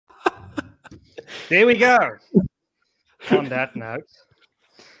There we go. On that note,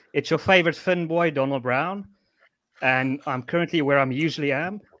 it's your favorite Finn boy, Donald Brown, and I'm currently where I usually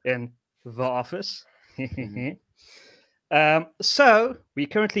am, in the office. So we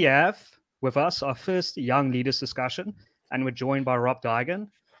currently have with us our first Young Leaders discussion, and we're joined by Rob Digan,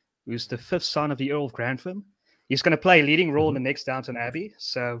 who's the fifth son of the Earl of Grantham. He's going to play a leading role in the next Downton Abbey,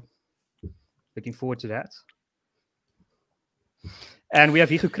 so looking forward to that. And we have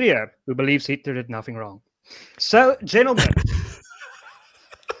Hugo Creer, who believes Hitler did nothing wrong. So, gentlemen.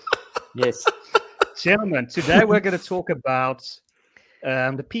 Yes. Gentlemen, today we're going to talk about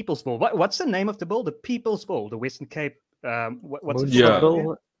the People's Ball. What's the name of the ball? The People's Ball, the Western Cape. What's Moonshot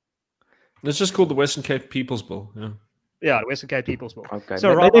Ball? It's just called the Western Cape People's Ball. Yeah, the Western Cape People's Ball. Okay.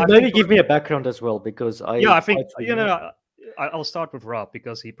 So maybe give me a background as well, because I think I'll start with Rob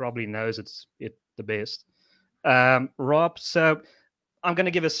because he probably knows it the best. Rob, so I'm going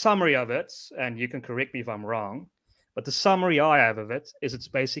to give a summary of it, and you can correct me if I'm wrong. But the summary I have of it is it's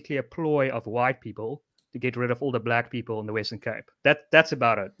basically a ploy of white people to get rid of all the black people in the Western Cape. That's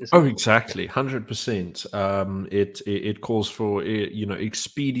about it. Exactly, 100%. It calls for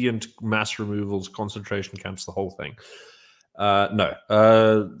expedient mass removals, concentration camps, the whole thing.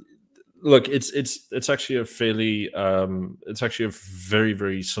 Look, it's actually a fairly it's actually a very,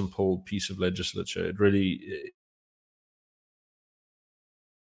 very simple piece of legislature. It really.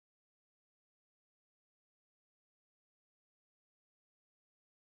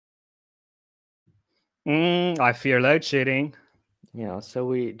 I fear load shedding. Yeah, so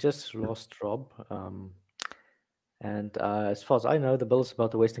we just lost Rob. And as far as I know, the bill is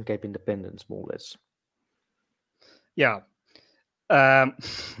about the Western Cape independence, more or less. Yeah. Let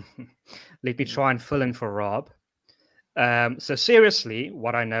me try and fill in for Rob. So seriously,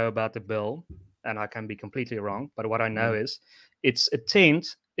 what I know about the bill, and I can be completely wrong, but what I know is its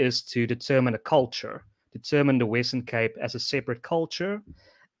intent is to determine a culture, determine the Western Cape as a separate culture.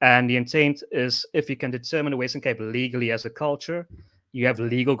 And the intent is if you can determine the Western Cape legally as a culture, you have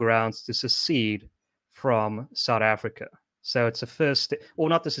legal grounds to secede from South Africa. So it's a first step, or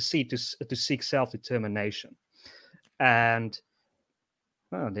not to secede, to seek self-determination. And,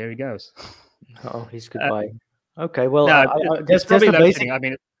 oh, there he goes. Oh, he's goodbye. Okay, well, no, it's probably load shedding. I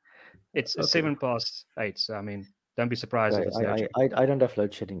mean, it's 7:08, so I mean, don't be surprised if it's load shedding. I don't have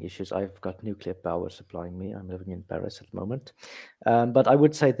load shedding issues. I've got nuclear power supplying me. I'm living in Paris at the moment. But I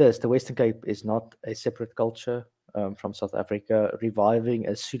would say this, the Western Cape is not a separate culture from South Africa. Reviving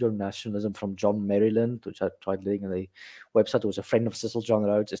a pseudo-nationalism from John Maryland, which I tried reading on the website, who was a friend of Cecil John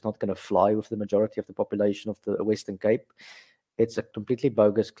Rhodes, is not going to fly with the majority of the population of the Western Cape. It's a completely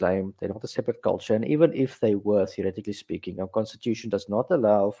bogus claim. They're not a separate culture. And even if they were, theoretically speaking, our constitution does not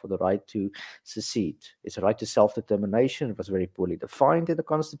allow for the right to secede. It's a right to self-determination. It was very poorly defined in the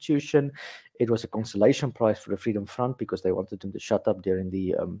constitution. It was a consolation prize for the Freedom Front because they wanted them to shut up during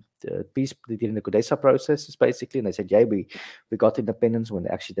the peace, during the Kudesa processes, basically. And they said, yeah, we got independence when they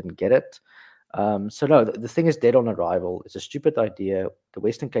actually didn't get it. So no, the thing is dead on arrival. It's a stupid idea. The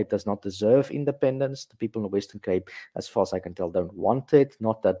Western Cape does not deserve independence. The people in the Western Cape, as far as I can tell, don't want it.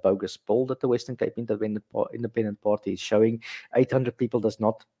 Not that bogus poll that the Western Cape Independent Party is showing. 800 people is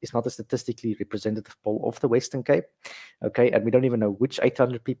not a statistically representative poll of the Western Cape. Okay, and we don't even know which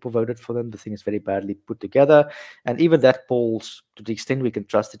 800 people voted for them. The thing is very badly put together. And even that polls, to the extent we can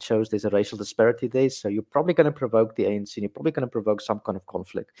trust, it shows there's a racial disparity there. So you're probably going to provoke the ANC. You're probably going to provoke some kind of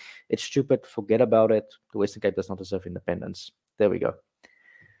conflict. It's stupid. Forget about it. The Western Cape does not deserve independence. There we go.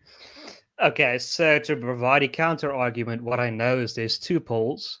 Okay, so to provide a counter argument, what I know is there's two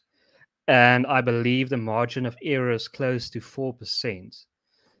polls, and I believe the margin of error is close to 4%.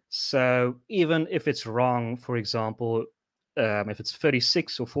 So even if it's wrong, for example, if it's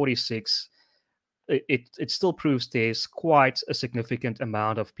 36 or 46, it still proves there's quite a significant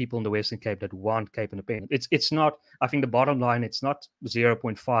amount of people in the Western Cape that want Cape independence. It's not, I think the bottom line, it's not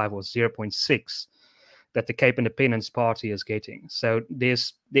 0.5 or 0.6 that the Cape Independence Party is getting. So there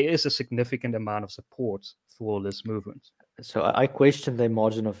is a significant amount of support for this movement. So I question the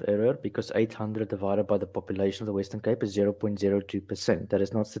margin of error because 800 divided by the population of the Western Cape is 0.02%. That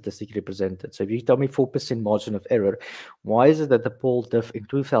is not statistically represented. So if you tell me 4% margin of error, why is it that the poll diff in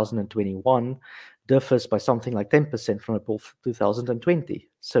 2021 differs by something like 10% from a poll for 2020?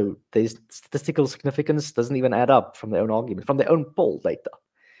 So there's statistical significance doesn't even add up from their own argument, from their own poll data.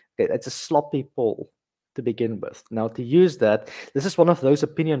 Okay, it's a sloppy poll to begin with. Now, to use that, this is one of those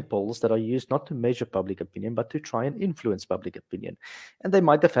opinion polls that are used not to measure public opinion, but to try and influence public opinion. And they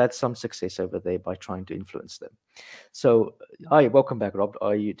might have had some success over there by trying to influence them. So, hi, welcome back, Rob.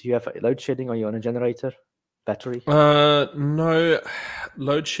 Do you have load shedding? Are you on a generator? battery? No,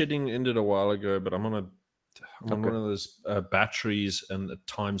 load shedding ended a while ago, but I'm on one of those batteries, and it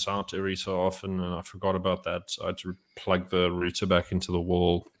times out every so often, and I forgot about that. So I had to plug the router back into the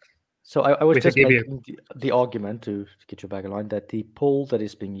wall. So I was just making the argument to get you back in line that the poll that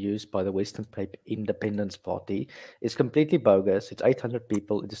is being used by the Western Cape Independence Party is completely bogus. It's 800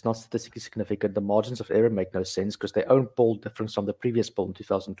 people. It is not statistically significant. The margins of error make no sense because their own poll difference from the previous poll in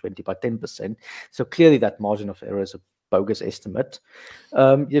 2020 by 10%. So clearly that margin of error is a bogus estimate.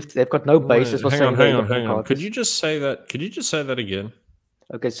 If they've got no basis for saying hang on. Could you just say that? Could you just say that again?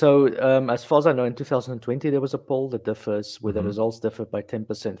 Okay, so as far as I know, in 2020 there was a poll that differs, where the results differ by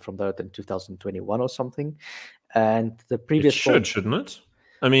 10% from that in 2021 or something, and the previous shouldn't it?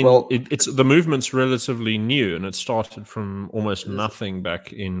 I mean, well, it's the movement's relatively new, and it started from almost nothing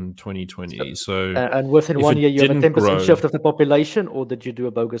back in 2020. So and within 1 year, you have a 10% shift of the population, or did you do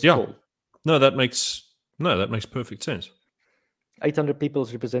a bogus poll? No, that makes perfect sense. 800 people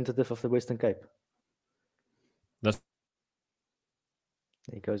is representative of the Western Cape. That's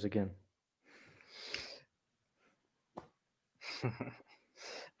There he goes again.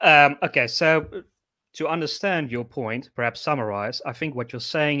 Okay, so to understand your point, perhaps summarize, I think what you're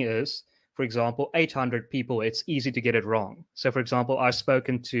saying is, for example, 800 people, it's easy to get it wrong. So, for example, I've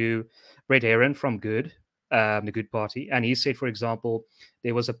spoken to Brett Heron from Good, the Good Party, and he said, for example,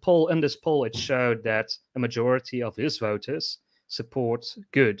 there was a poll. In this poll, it showed that a majority of his voters support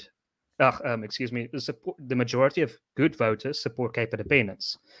Good. The majority of Good voters support Cape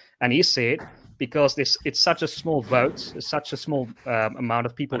Independence. And he said, because it's such a small vote, such a small amount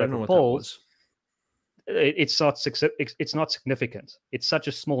of people that were polled, it's not significant. It's such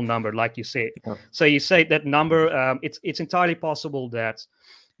a small number, like you said. Oh. So you say that number, it's entirely possible that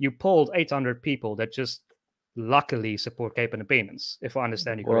you polled 800 people that just luckily support Cape Independence, if I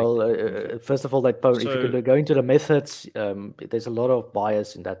understand you correctly. Well, first of all, that poll, if you could go into the methods, there's a lot of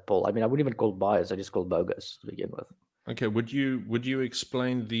bias in that poll. I mean, I wouldn't even call it bias, I just call it bogus to begin with. Okay, would you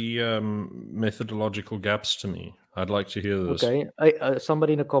explain the methodological gaps to me? I'd like to hear this. Okay,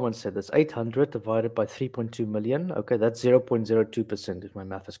 somebody in the comments said this: 800 divided by 3.2 million. Okay, that's 0.02%, if my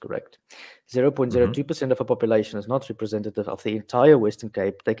math is correct. 0.02% of a population is not representative of the entire Western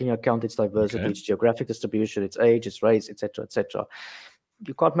Cape, taking into account its diversity, its geographic distribution, its age, its race, etc., etc.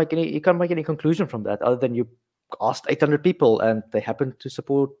 You can't make any conclusion from that, other than you asked 800 people and they happen to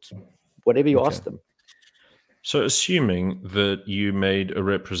support whatever you asked them. So, assuming that you made a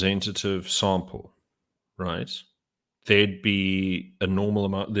representative sample, right? There'd be a normal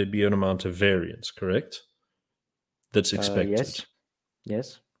amount. There'd be an amount of variance, correct? That's expected.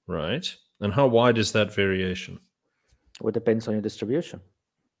 Yes. Right. And how wide is that variation? Well, it depends on your distribution.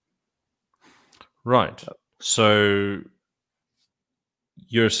 Right. So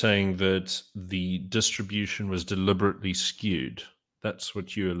you're saying that the distribution was deliberately skewed. That's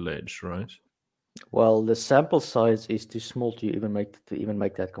what you allege, right? Well, the sample size is too small to even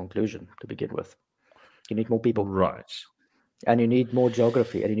make that conclusion to begin with. You need more people. Right. And you need more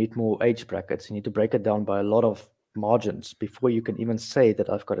geography, and you need more age brackets. You need to break it down by a lot of margins before you can even say that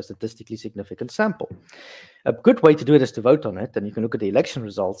I've got a statistically significant sample. A good way to do it is to vote on it, and you can look at the election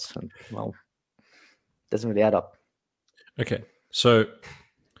results, and, well, it doesn't really add up. Okay. So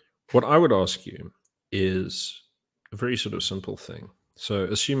what I would ask you is a very sort of simple thing. So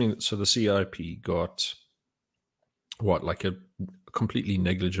assuming, the CIP got what, like a completely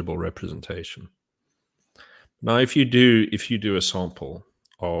negligible representation. Now, if you do a sample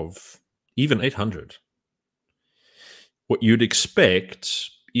of even 800, what you'd expect,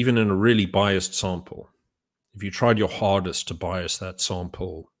 even in a really biased sample, if you tried your hardest to bias that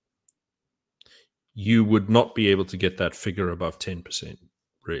sample, you would not be able to get that figure above 10%,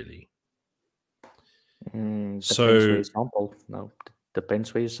 really. Depends where you sample. No,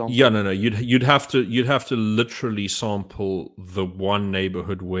 depends where you sample. Yeah, no. You'd have to literally sample the one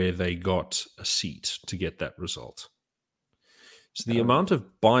neighborhood where they got a seat to get that result. So the amount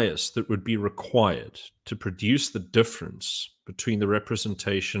of bias that would be required to produce the difference between the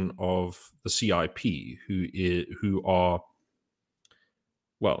representation of the CIP, who are,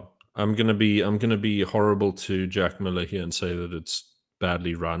 well, I'm gonna be horrible to Jack Miller here and say that it's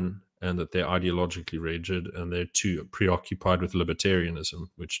badly run and that they're ideologically rigid and they're too preoccupied with libertarianism,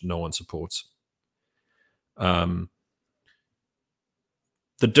 which no one supports. The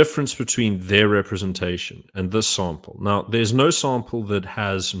difference between their representation and this sample. Now, there's no sample that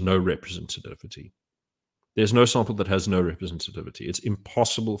has no representativity. There's no sample that has no representativity. It's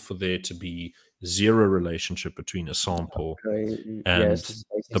impossible for there to be zero relationship between a sample and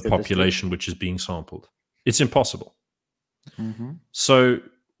the population which is being sampled. It's impossible. Mm-hmm. So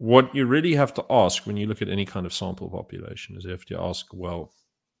what you really have to ask when you look at any kind of sample population is you have to ask, well,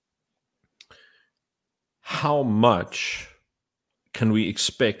 how much can we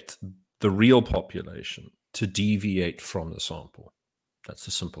expect the real population to deviate from the sample? That's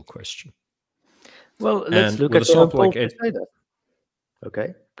a simple question. Well, let's look at a sample like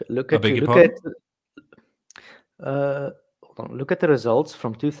okay, I beg your pardon? Hold on. Look at the results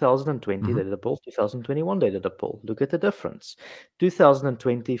from 2020. Mhm. They did a poll. 2021, they did a poll. Look at the difference.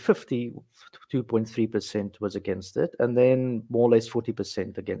 2020, 52.3% was against it, and then more or less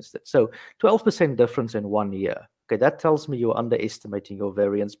 40% against it. So 12% difference in 1 year. Okay, that tells me you're underestimating your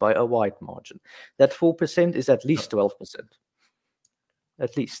variance by a wide margin. That 4% is at least 12%.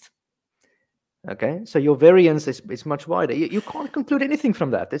 At least. Okay, so your variance is much wider. You can't conclude anything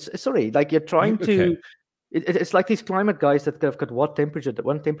from that. It's sorry, like you're trying to. It's like these climate guys that have got one temperature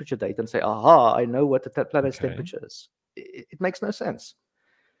data and say, "Aha, I know what the planet's temperature is." It makes no sense.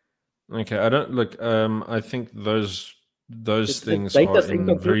 Okay, I don't look. I think those things are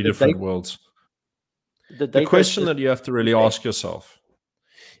in very different worlds. The question that you have to really ask yourself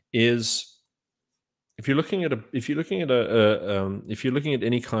is, if you're looking at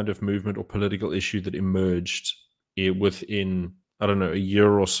any kind of movement or political issue that emerged within, I don't know, a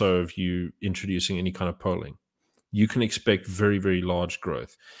year or so of you introducing any kind of polling, you can expect very, very large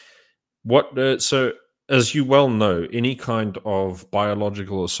growth. So as you well know, any kind of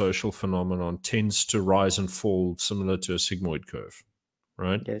biological or social phenomenon tends to rise and fall similar to a sigmoid curve,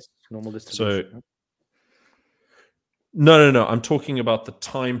 right? Yes, normal distribution. So no. I'm talking about the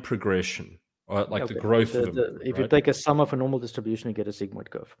time progression, like the growth of a movement, if you take a sum of a normal distribution, you get a sigmoid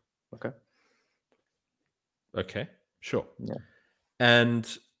curve. Okay. Okay, sure. Yeah. And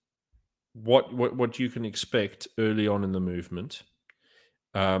what you can expect early on in the movement,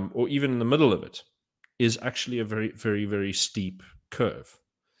 or even in the middle of it, is actually a very, very, very steep curve.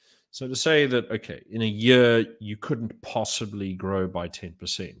 So to say that, okay, in a year you couldn't possibly grow by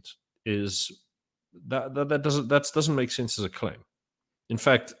 10% doesn't make sense as a claim. In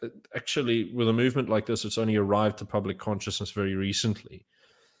fact, actually, with a movement like this, it's only arrived to public consciousness very recently.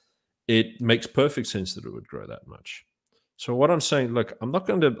 It makes perfect sense that it would grow that much. So what I'm saying, look, I'm not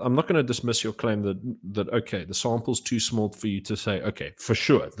going to dismiss your claim that okay, the sample's too small for you to say, okay, for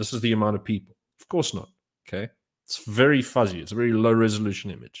sure, this is the amount of people. Of course not. Okay, it's very fuzzy. It's a very low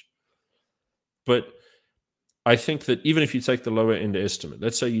resolution image. But I think that even if you take the lower end estimate,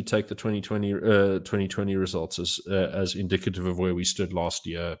 let's say you take the 2020 results as indicative of where we stood last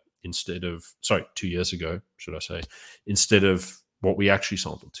year, 2 years ago, should I say, instead of what we actually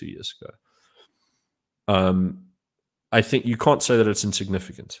sampled 2 years ago. I think you can't say that it's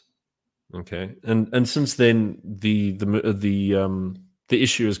insignificant. Okay, and since then the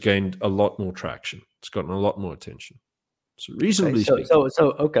issue has gained a lot more traction. It's gotten a lot more attention. So reasonably speaking.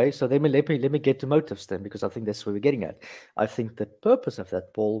 So let me get to motives then, because I think that's where we're getting at. I think the purpose of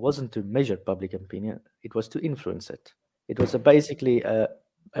that poll wasn't to measure public opinion; it was to influence it. It was basically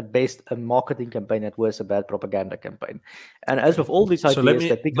at best a marketing campaign, at worst a bad propaganda campaign. And as with all these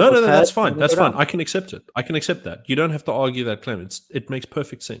ideas, that's fine. That's fine. I can accept it. I can accept that. You don't have to argue that claim. It makes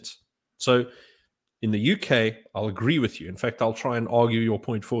perfect sense. So in the UK, I'll agree with you. In fact, I'll try and argue your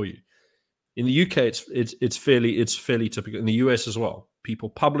point for you. In the UK, it's fairly typical. In the US as well, people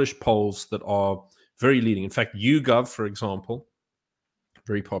publish polls that are very leading. In fact, YouGov, for example,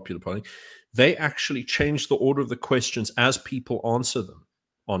 very popular polling, they actually change the order of the questions as people answer them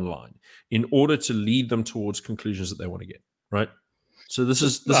online in order to lead them towards conclusions that they want to get. Right. So this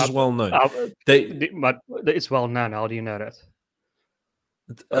is well known. But it's well known. How do you know that?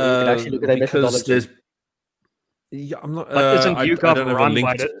 You can actually look at that methodology. Yeah, I'm not. But isn't YouGov I don't have run a link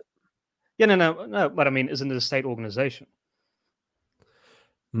by the? Yeah, no. But I mean, isn't it a state organization?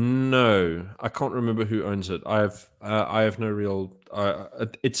 No, I can't remember who owns it. I have no real.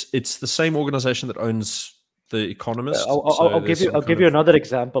 It's the same organization that owns The Economist. I'll give you another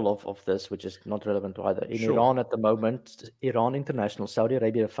example of this, which is not relevant to either. In Iran at the moment, Iran International, Saudi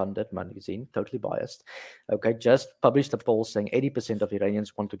Arabia funded magazine, totally biased, okay, just published a poll saying 80% of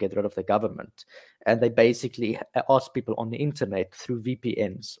Iranians want to get rid of the government. And they basically asked people on the internet through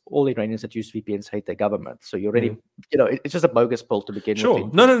VPNs. All Iranians that use VPNs hate their government. So you're already, it's just a bogus poll to begin with. Sure.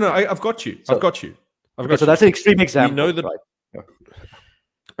 No. I've got you. So that's an extreme example. We know that. Right?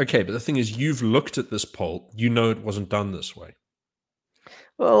 Okay, but the thing is, you've looked at this poll. You know it wasn't done this way.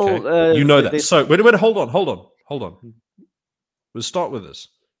 Well, okay? You know that. So wait. Hold on. We'll start with this.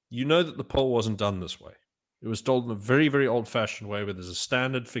 You know that the poll wasn't done this way. It was done in a very, very old-fashioned way, where there's a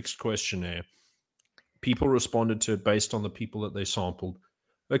standard fixed questionnaire. People responded to it based on the people that they sampled.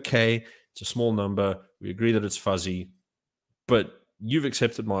 Okay, it's a small number. We agree that it's fuzzy, but you've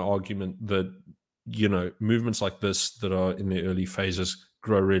accepted my argument that, you know, movements like this that are in the early phases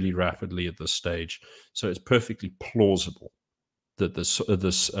grow really rapidly at this stage. So it's perfectly plausible that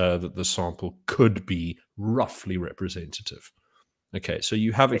that the sample could be roughly representative. Okay, so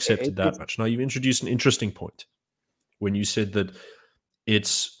you have accepted that much. Now you've introduced an interesting point when you said that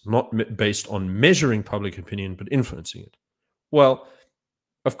it's not based on measuring public opinion, but influencing it. Well,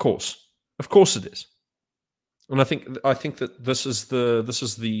 of course it is. And I think that this is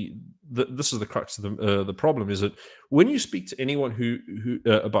the crux of the problem, is that when you speak to anyone who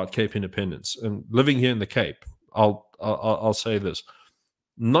about Cape independence, and living here in the Cape, I'll say this: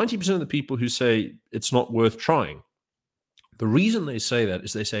 90% of the people who say it's not worth trying, the reason they say that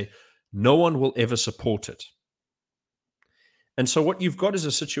is they say no one will ever support it. And so what you've got is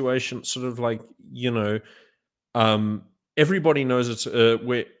a situation, sort of like, you know, everybody knows it's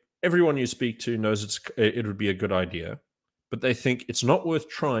where everyone you speak to knows it would be a good idea, but they think it's not worth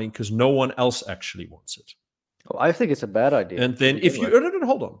trying because no one else actually wants it. Oh, I think it's a bad idea. And then if you no,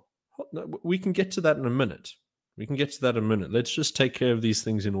 hold on, no, we can get to that in a minute. Let's just take care of these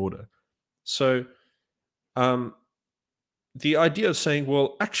things in order. So, the idea of saying,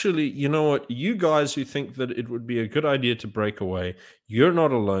 well, actually, you know what, you guys who think that it would be a good idea to break away, you're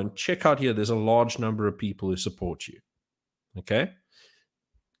not alone. Check out here. There's a large number of people who support you. Okay.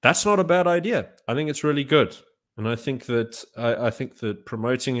 That's not a bad idea. I think it's really good. And I think that I think that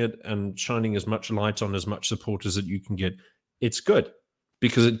promoting it and shining as much light on as much support as that you can get, it's good,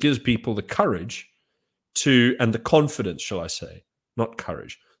 because it gives people the courage to, and the confidence, shall I say, not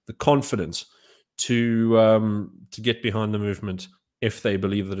courage, the confidence to get behind the movement if they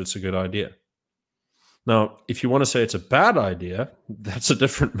believe that it's a good idea. Now, if you want to say it's a bad idea, that's a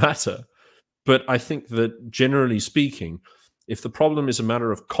different matter. But I think that generally speaking, if the problem is a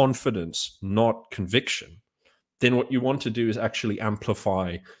matter of confidence, not conviction, then what you want to do is actually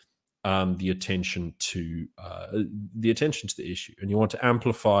amplify the attention to the issue, and you want to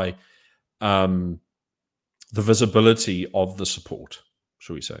amplify the visibility of the support,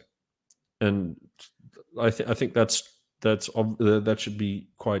 shall we say? And I think that should be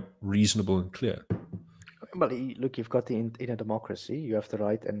quite reasonable and clear. Well, look, you've got in a democracy, you have the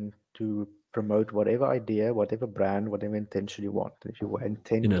right and to promote whatever idea, whatever brand, whatever intention you want. If you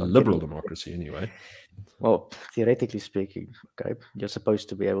intend in a liberal democracy, anyway. Well, theoretically speaking, okay, you're supposed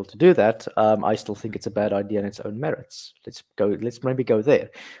to be able to do that. I still think it's a bad idea on its own merits. Let's maybe go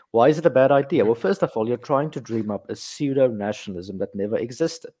there. Why is it a bad idea? Well, first of all, you're trying to dream up a pseudo-nationalism that never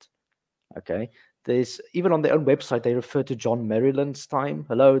existed. Okay, there's even on their own website they refer to John Maryland's time.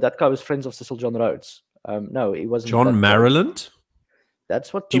 Hello, that guy was friends of Cecil John Rhodes. No, he wasn't. John Maryland?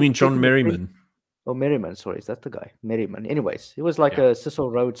 That's what. Do you mean John Merriman? Oh, Merriman. Sorry, is that the guy? Merriman. Anyways, he was like a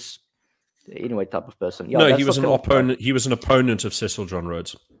Cecil Rhodes, anyway, type of person. Yeah, no, he was an opponent. He was an opponent of Cecil John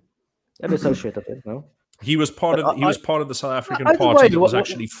Rhodes. An associate of it, no. He was part of. He was part of the South African Party that was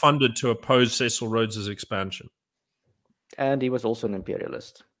actually funded to oppose Cecil Rhodes's expansion. And he was also an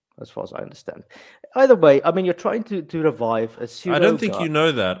imperialist, as far as I understand. Either way, I mean, you're trying to revive a pseudo. I don't think you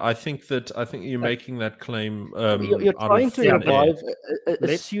know that. I think you're making that claim. You're trying to revive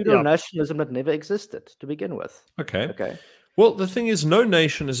a pseudo nationalism that never existed to begin with. Okay. Well, the thing is, no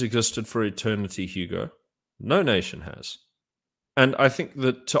nation has existed for eternity, Hugo. No nation has. And I think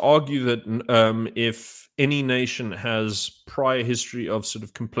that to argue that if any nation has prior history of sort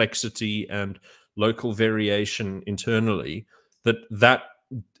of complexity and local variation internally, that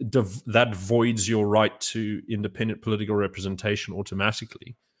voids your right to independent political representation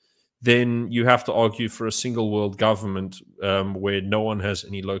automatically, then you have to argue for a single world government where no one has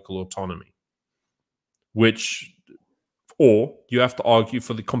any local autonomy, or you have to argue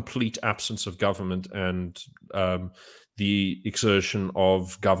for the complete absence of government and the exertion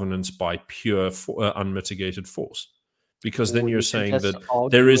of governance by pure unmitigated force, because then you're saying that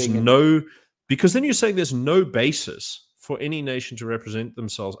there is no, because then you're saying there's no basis for any nation to represent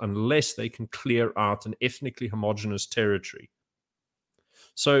themselves unless they can clear out an ethnically homogenous territory.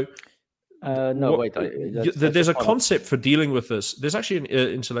 So there's a concept for dealing with this. There's actually an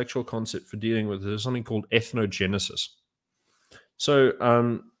intellectual concept for dealing with this. There's something called ethnogenesis.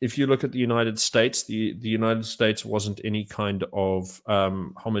 So if you look at the United States, the United States wasn't any kind of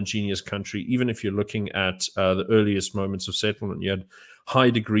homogeneous country. Even if you're looking at the earliest moments of settlement, you had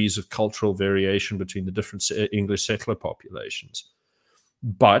high degrees of cultural variation between the different English settler populations.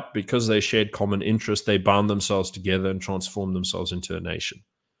 But because they shared common interests, they bound themselves together and transformed themselves into a nation.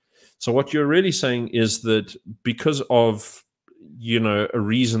 So what you're really saying is that because of a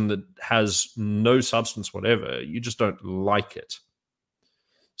reason that has no substance whatever, you just don't like it.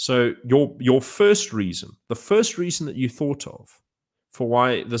 So your first reason, the first reason that you thought of, for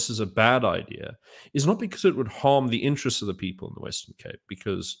why this is a bad idea is not because it would harm the interests of the people in the Western Cape,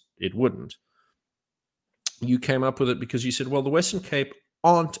 because it wouldn't. You came up with it because you said, well, the Western Cape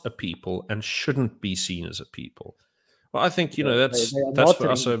aren't a people and shouldn't be seen as a people. Well, I think, you know, that's for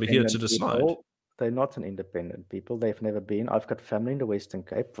us over here to decide. People. They're not an independent people. They've never been. I've got family in the Western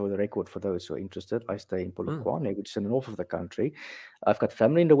Cape. For the record, for those who are interested, I stay in Polokwane, which is in the north of the country. I've got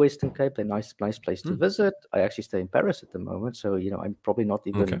family in the Western Cape. They're nice place to visit. I actually stay in Paris at the moment. So, you know, I'm probably not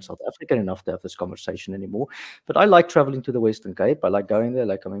even South African enough to have this conversation anymore. But I like traveling to the Western Cape. I like going there, I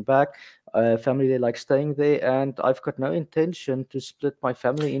like coming back. Family, they like staying there. And I've got no intention to split my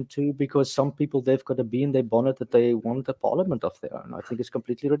family in two because some people, they've got a bee in their bonnet that they want a parliament of their own. I think it's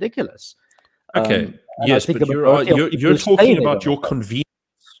completely ridiculous. Okay, yes, but you're talking about your convenience.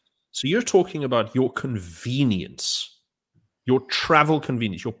 So you're talking about your convenience, your travel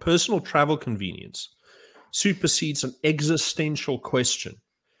convenience, your personal travel convenience supersedes an existential question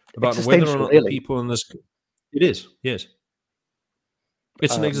about whether or not the people in this... It is, yes.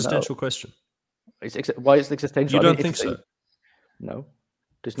 It's an existential question. Why is it existential? You don't think so? No.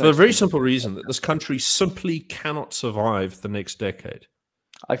 For the very simple reason that this country simply cannot survive the next decade.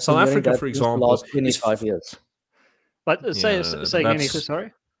 South Africa, for example, last 25 years. But say again,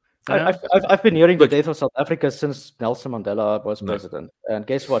 sorry. I've been hearing the death of South Africa since Nelson Mandela was president, and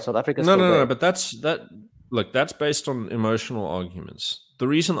guess what? South Africa. No. But that's based on emotional arguments. The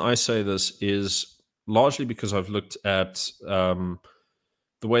reason I say this is largely because I've looked at the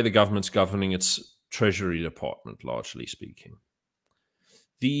way the government's governing its Treasury Department, largely speaking.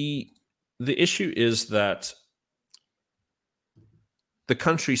 The issue is that the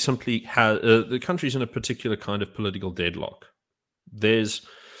country simply has the country's in a particular kind of political deadlock. There's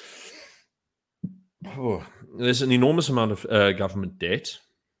an enormous amount of government debt.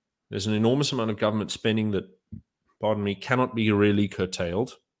 There's an enormous amount of government spending that, pardon me, cannot be really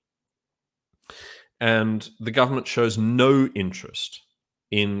curtailed. And the government shows no interest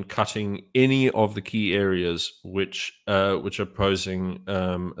in cutting any of the key areas which are posing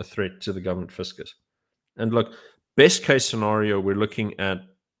a threat to the government fiscus. And look, best case scenario, we're looking at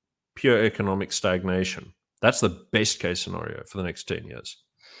pure economic stagnation. That's the best case scenario for the next 10 years.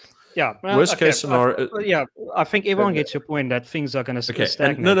 Yeah. Worst case scenario. I think everyone gets your point that things are going to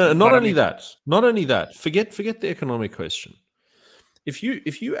stagnate. No. Not only that. Forget the economic question. If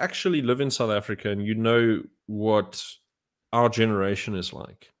you actually live in South Africa and you know what our generation is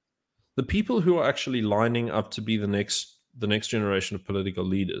like, the people who are actually lining up to be the next generation of political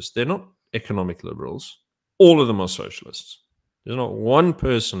leaders, they're not economic liberals. All of them are socialists. There's not one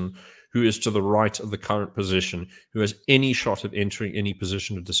person who is to the right of the current position who has any shot of entering any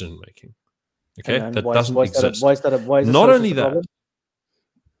position of decision making. Okay, that doesn't exist. Not only that.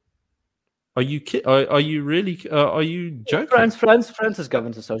 Are you joking? France is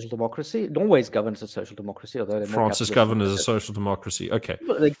governed as a social democracy. Norway is governed as a social democracy, although France is governed as a social democracy. Okay,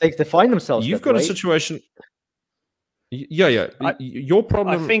 they define themselves. You've got a situation. Yeah. Your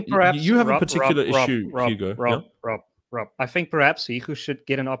problem. I think perhaps you have a particular issue, Hugo. Rob, I think perhaps Hugo should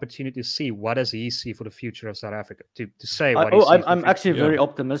get an opportunity to see what does he see for the future of South Africa. To say what he sees. I'm actually very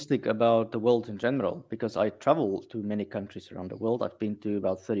optimistic about the world in general because I travel to many countries around the world. I've been to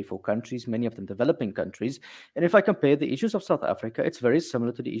about 34 countries, many of them developing countries. And if I compare the issues of South Africa, it's very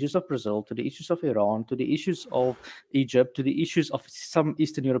similar to the issues of Brazil, to the issues of Iran, to the issues of Egypt, to the issues of some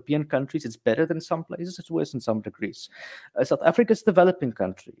Eastern European countries. It's better than some places. It's worse in some degrees. South Africa is a developing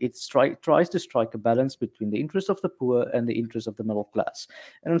country. It tries to strike a balance between the interests of the poor and the interests of the middle class.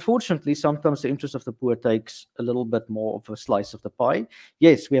 And unfortunately, sometimes the interest of the poor takes a little bit more of a slice of the pie.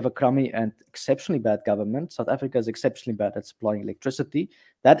 Yes, we have a crummy and exceptionally bad government. South Africa is exceptionally bad at supplying electricity.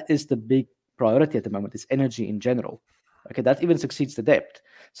 That is the big priority at the moment, is energy in general. Okay, that even succeeds the debt.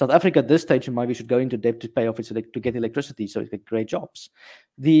 South Africa at this stage, in my view, should go into debt to pay off its to get electricity, so it get great jobs.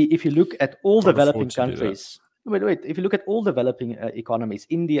 If you look at all developing countries... Wait. If you look at all developing economies,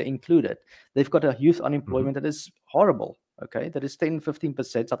 India included, they've got a youth unemployment that is horrible. Okay, that is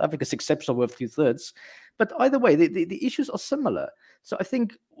 10-15%. South Africa is exceptional with 2/3. But either way, the issues are similar. So I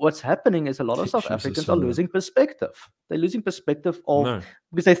think what's happening is a lot of South Africans are losing perspective. They're losing perspective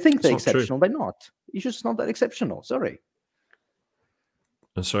because they think they're exceptional. They're not. The issue's not that exceptional. Sorry.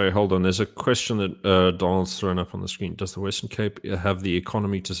 Sorry, hold on. There's a question that Donald's thrown up on the screen. Does the Western Cape have the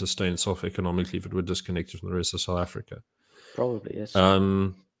economy to sustain itself economically if it were disconnected from the rest of South Africa? Probably, yes.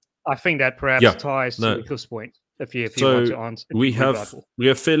 I think that perhaps ties to Nico's point. If you want to answer, we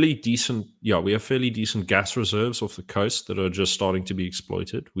have fairly decent gas reserves off the coast that are just starting to be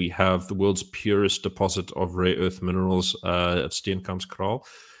exploited. We have the world's purest deposit of rare earth minerals at Steenkamp.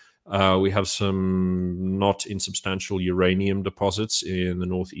 We have some not insubstantial uranium deposits in the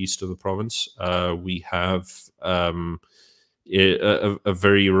northeast of the province. We have a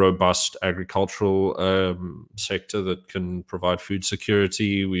very robust agricultural sector that can provide food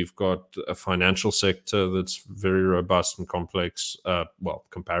security. We've got a financial sector that's very robust and complex, well,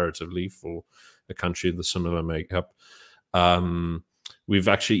 comparatively for a country of the similar makeup. We've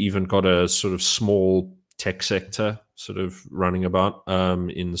actually even got a sort of small tech sector sort of running about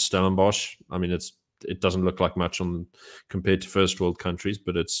in Stellenbosch. I mean, it doesn't look like much compared to first world countries,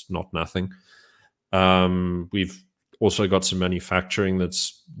 but it's not nothing. We've also got some manufacturing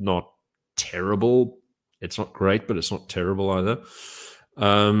that's not terrible. It's not great, but it's not terrible either.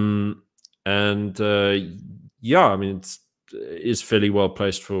 Yeah, I mean, it's fairly well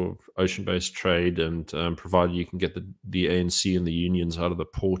placed for ocean-based trade, and provided you can get the ANC and the unions out of the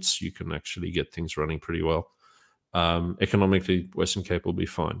ports, you can actually get things running pretty well. Economically, Western Cape will be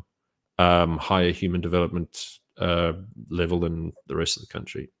fine. Higher human development level than the rest of the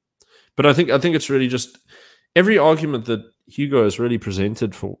country. But I think it's really just every argument that Hugo has really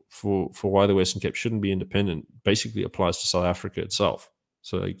presented for why the Western Cape shouldn't be independent basically applies to South Africa itself.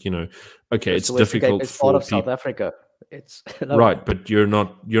 So, like, you know, okay, it's difficult it's for part of South Africa. It's right, but you're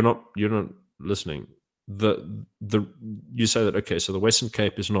not listening. You say that, okay, so the Western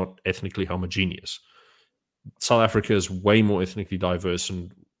Cape is not ethnically homogeneous. South Africa is way more ethnically diverse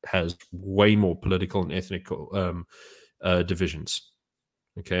and has way more political and ethnic divisions.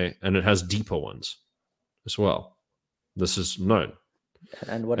 Okay, and it has deeper ones as well. This is known.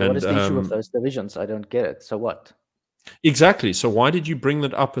 And what is the issue with those divisions? I don't get it. So what? Exactly. So why did you bring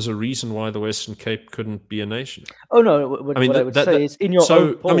that up as a reason why the Western Cape couldn't be a nation? Oh no, what I would say is in your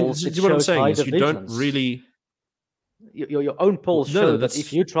own polls, it what I'm shows saying high is divisions. you don't really. Your own polls show that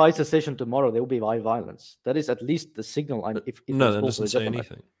if you try secession tomorrow, there will be high violence. That is at least the signal. No, that doesn't say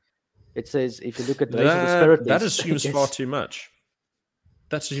anything. It says if you look at racial disparities, that assumes far too much.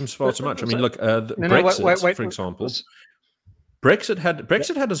 That assumes far too much. I mean, look, Brexit, for example, Brexit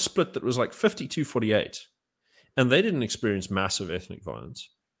had a split that was like 52-48, and they didn't experience massive ethnic violence.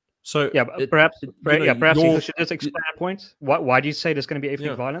 So yeah, perhaps you should just explain that point. Why do you say there's going to be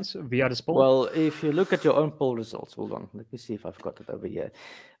ethnic violence via this poll? Well, if you look at your own poll results, hold on, let me see if I've got it over here.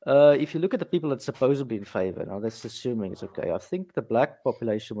 If you look at the people that's supposedly in favor, now that's assuming it's okay. I think the black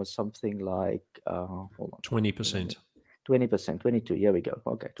population was something like 20%. 20%, 22. Here we go.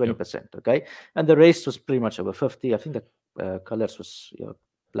 Okay, 20%. Okay, and the rest was pretty much over 50. I think the colors was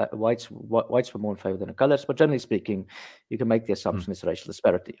whites were more in favor than the colors, but generally speaking, you can make the assumption it's racial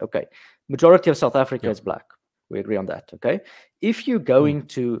disparity. Okay, majority of South Africa is black. We agree on that. Okay, if you're going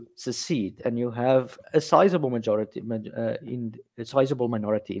to secede and you have a sizable minority in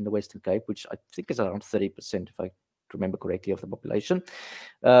the Western Cape, which I think is around 30%, if I remember correctly, of the population.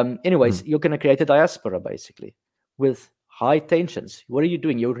 Anyways, you're going to create a diaspora basically with high tensions. What are you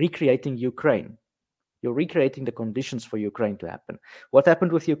doing? You're recreating Ukraine. You're recreating the conditions for Ukraine to happen. What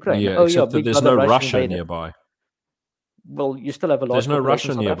happened with Ukraine? Yeah, except that there's no Russia nearby. Well, you still have a large. There's no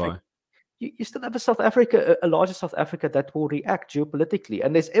Russia nearby. You still have a larger South Africa that will react geopolitically.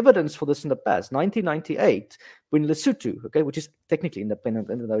 And there's evidence for this in the past. 1998, when Lesotho, which is technically independent,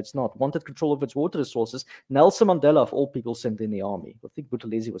 even though it's not, wanted control of its water resources, Nelson Mandela, of all people, sent in the army. I think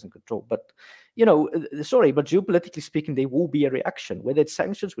Buthelezi was in control. But, but geopolitically speaking, there will be a reaction. Whether it's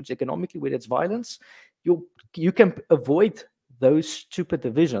sanctions, which economically, whether it's violence, you can avoid those stupid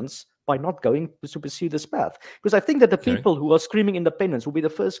divisions by not going to pursue this path. Because I think that the people who are screaming independence will be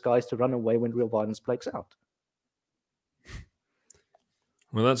the first guys to run away when real violence breaks out.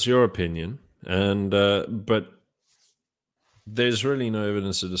 Well, that's your opinion, and but there's really no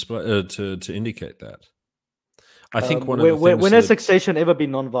evidence to display to indicate that. I think one of the things when has secession ever been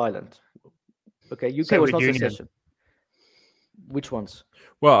non-violent? Okay, UK was not secession. Which ones?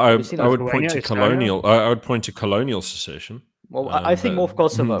 Well, I would point to colonial. I would point to colonial secession. Well, I think more of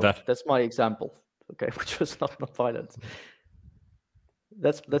Kosovo. That's my example. Okay, which was not violent.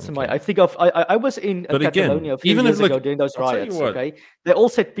 That's my. I think of. I was in Catalonia a few years ago during those riots. Okay, they all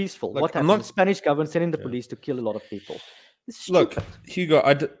said peaceful. What happened? The Spanish government sent in the police to kill a lot of people. Look, Hugo,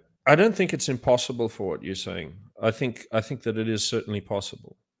 I don't think it's impossible for what you're saying. I think that it is certainly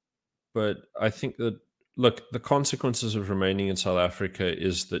possible, but I think that. Look, the consequences of remaining in South Africa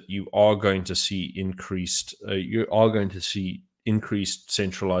is that you are going to see increased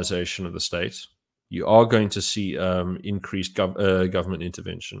centralization of the state. You are going to see increased government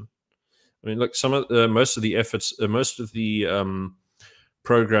intervention. I mean, look, most of the efforts, most of the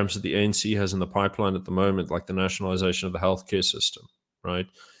programs that the ANC has in the pipeline at the moment, like the nationalization of the healthcare system, right?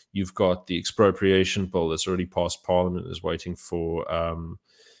 You've got the expropriation bill that's already passed Parliament, is waiting for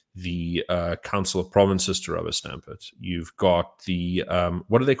the Council of Provinces to rubber stamp it. You've got the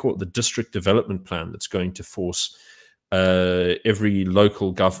what do they call it? The District Development Plan that's going to force every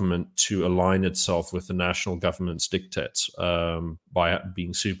local government to align itself with the national government's dictates by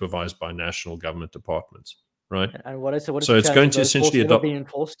being supervised by national government departments, right? And what is so the it's going to essentially adopt. Being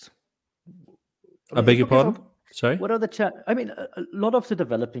enforced? I beg your pardon? Sorry? What are the I mean, a lot of the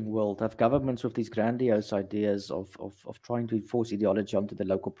developing world have governments with these grandiose ideas of trying to enforce ideology onto the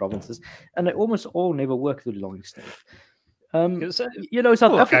local provinces, and they almost all never work to the long extent. You know,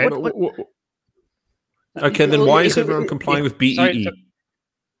 South Africa. Okay, then why is everyone complying with BEE? Sorry,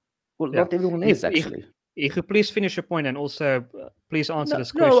 well, not everyone is actually. If you could please finish your point and also please answer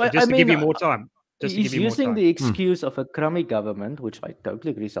this question, just to give you more time. He's using the excuse of a crummy government, which I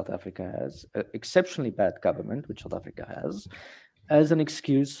totally agree South Africa has, exceptionally bad government, which South Africa has, as an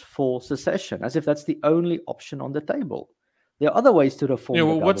excuse for secession, as if that's the only option on the table. There are other ways to reform the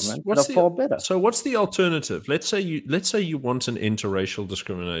government that are far better. So what's the alternative? Let's say you want an interracial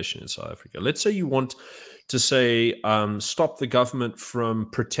discrimination in South Africa. Let's say you want to say stop the government from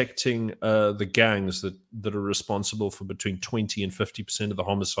protecting the gangs that are responsible for between 20 and 50% of the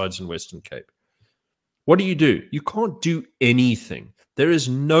homicides in Western Cape. What do? You can't do anything. There is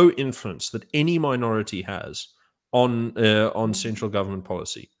no influence that any minority has on central government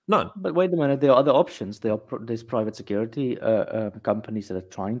policy. None. But wait a minute, there are other options. There's private security companies that are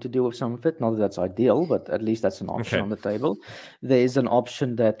trying to deal with some of it. Not that that's ideal, but at least that's an option on the table. There is an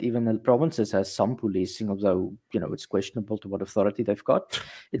option that even the provinces has some policing, although it's questionable to what authority they've got,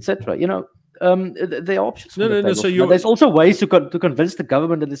 etc. There are options. No. So there's also ways to convince the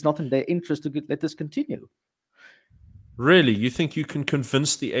government that it's not in their interest to let this continue. Really? You think you can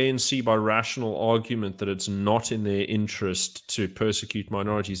convince the ANC by rational argument that it's not in their interest to persecute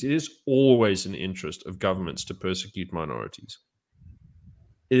minorities? It is always in the interest of governments to persecute minorities.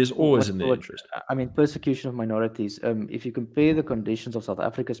 It is always in their interest. I mean, persecution of minorities, if you compare the conditions of South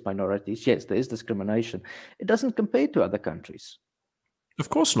Africa's minorities, yes, there is discrimination. It doesn't compare to other countries. Of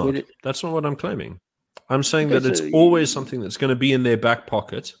course not. That's not what I'm claiming. I'm saying that it's always something that's going to be in their back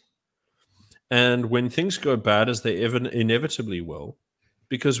pocket. And when things go bad, as they inevitably will,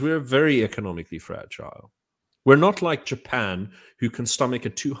 because we're very economically fragile, we're not like Japan, who can stomach a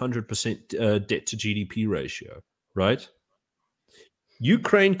 200% debt to GDP ratio, right?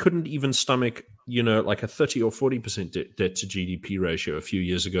 Ukraine couldn't even stomach, like a 30 or 40% debt to GDP ratio a few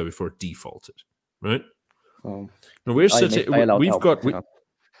years ago before it defaulted, right? Now we're sitting. IMF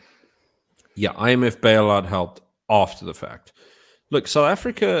bailout helped after the fact. Look, South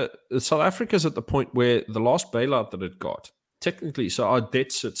Africa's at the point where the last bailout that it got, technically, so our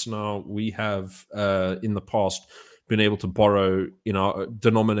debt sits now, we have in the past been able to borrow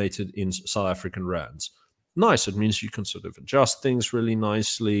denominated in South African rands. Nice. It means you can sort of adjust things really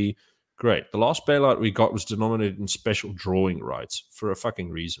nicely. Great. The last bailout we got was denominated in special drawing rights for a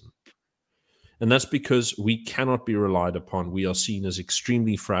fucking reason. And that's because we cannot be relied upon. We are seen as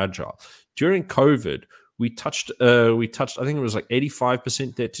extremely fragile. During COVID, we touched, I think it was like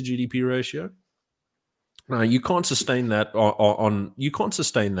 85% debt to GDP ratio. Now you can't sustain that you can't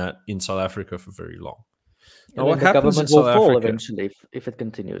sustain that in South Africa for very long. Now, what happens in South Africa eventually if it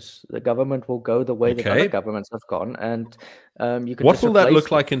continues? The government will go the way that other governments have gone, and you can. What will that look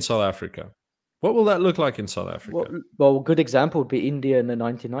like in South Africa? What will that look like in South Africa? Well, a good example would be India in the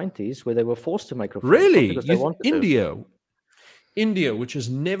 1990s, where they were forced to make reforms. Really, India, which has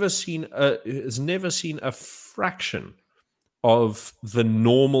never seen a fraction of the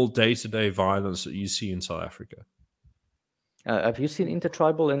normal day-to-day violence that you see in South Africa. Have you seen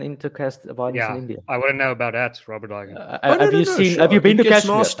intertribal and intercaste violence in India? I want to know about that, Robert Eigen. Have you been to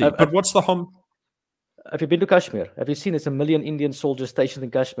Kashmir? Nasty, but what's the Have you been to Kashmir? Have you seen there's 1 million Indian soldiers stationed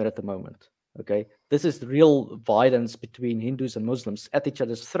in Kashmir at the moment? Okay, this is real violence between Hindus and Muslims at each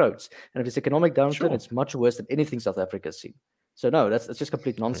other's throats. And if it's economic downturn, it's much worse than anything South Africa's seen. So no, that's just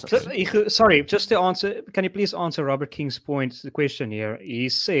complete nonsense. Sorry, just to answer, can you please answer Robert King's point? The question here,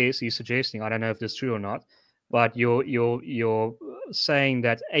 he's suggesting, I don't know if this is true or not, but you're saying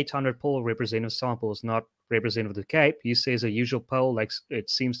that 800 poll representative sample is not representative of the Cape. He says a usual poll, like it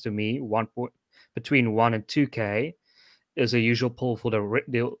seems to me, between 1 and 2K is a usual poll for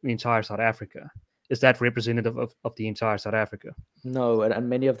the entire South Africa. Is that representative of the entire South Africa? No, and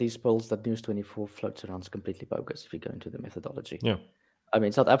many of these polls that News24 floats around is completely bogus if you go into the methodology. Yeah. I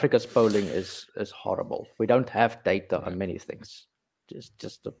mean, South Africa's polling is horrible. We don't have data on many things,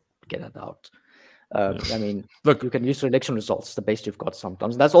 just to get it out. I mean, look, you can use election results, the best you've got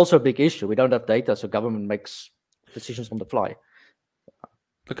sometimes. That's also a big issue. We don't have data, so government makes decisions on the fly.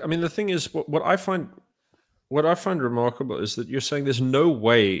 Look, I mean, the thing is, what I find what I find remarkable is that you're saying there's no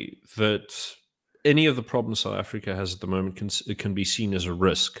way that any of the problems South Africa has at the moment can be seen as a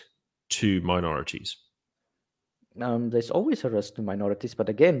risk to minorities. There's always a risk to minorities, but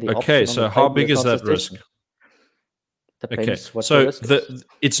again, the okay. option So on the how table big is not that risk? secession. Depends what so the risk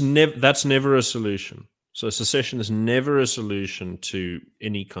is. that's never a solution. So secession is never a solution to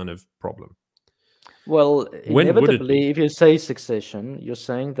any kind of problem. Well, When would it inevitably, be? if you say succession, you're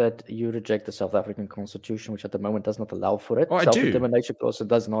saying that you reject the South African Constitution, which at the moment does not allow for it. Oh, I do. Self-determination clause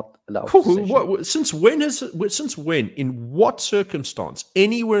does not allow secession. Since when, in what circumstance,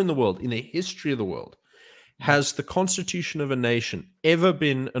 anywhere in the world, in the history of the world, has the constitution of a nation ever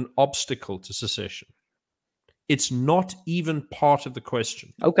been an obstacle to secession? It's not even part of the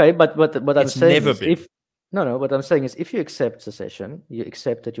question. Okay, but what I'm saying never is been. what I'm saying is if you accept secession, you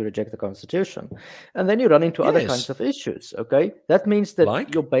accept that you reject the Constitution, and then you run into other kinds of issues. Okay, that means that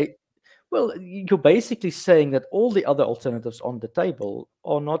you're basically saying that all the other alternatives on the table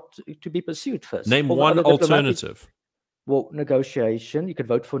are not to be pursued first. Name all one alternative. Well, negotiation. You can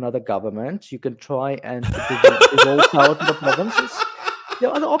vote for another government. You can try and devolve power to the provinces. There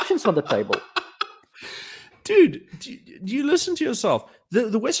are other options on the table. Dude, do you listen to yourself?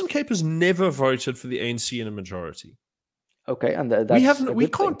 The Western Cape has never voted for the ANC in a majority. Okay, and that's we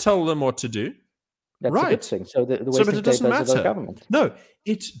can't tell them what to do. That's a good thing. So the Western Cape has a government. No,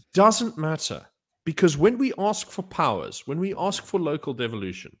 it doesn't matter, because when we ask for powers, when we ask for local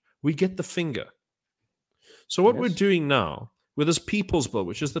devolution, we get the finger. So what we're doing now with this People's Bill,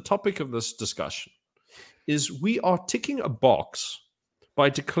 which is the topic of this discussion, is we are ticking a box by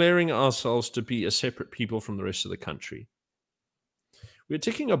declaring ourselves to be a separate people from the rest of the country. We're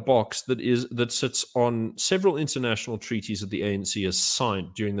ticking a box that sits on several international treaties that the ANC has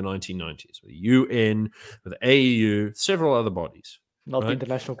signed during the 1990s, with the UN, with the AEU, several other bodies. Not the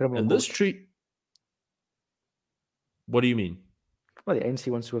International Criminal Court. And this treaty... What do you mean? Well, the ANC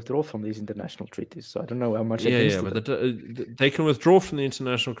wants to withdraw from these international treaties, so I don't know how much. But they can withdraw from the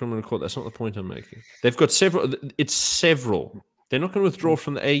International Criminal Court. That's not the point I'm making. They've got several. It's several. They're not going to withdraw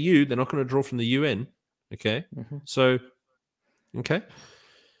from the AU. They're not going to withdraw from the UN. Okay, So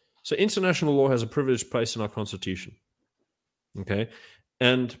international law has a privileged place in our constitution. Okay,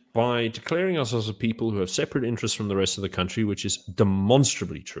 and by declaring ourselves a people who have separate interests from the rest of the country, which is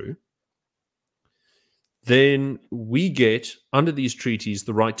demonstrably true, then we get, under these treaties,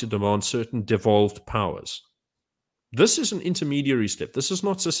 the right to demand certain devolved powers. This is an intermediary step. This is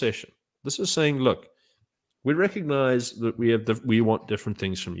not secession. This is saying, look, we recognize that we want different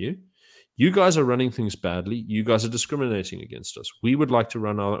things from you. You guys are running things badly. You guys are discriminating against us. We would like to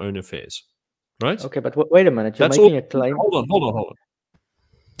run our own affairs. Right? Okay, but wait a minute. You're making a claim. Hold on.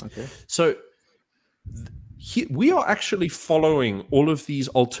 Okay. So we are actually following all of these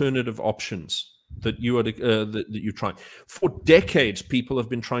alternative options that you're trying. For decades, people have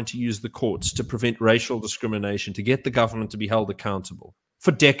been trying to use the courts to prevent racial discrimination, to get the government to be held accountable.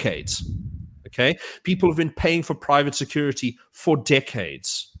 For decades. Okay? People have been paying for private security for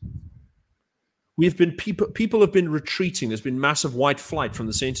decades. People have been retreating. There's been massive white flight from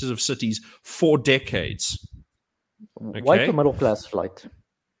the centers of cities for decades. Okay? White or middle class flight?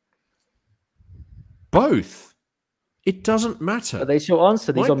 Both. It doesn't matter. But there's your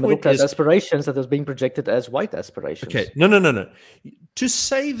answer. These are middle class aspirations that is being projected as white aspirations. Okay. No. To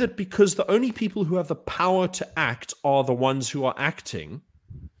say that because the only people who have the power to act are the ones who are acting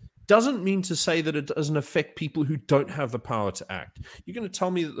doesn't mean to say that it doesn't affect people who don't have the power to act. You're going to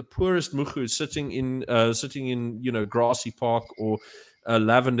tell me that the poorest Mugu sitting in Grassy Park or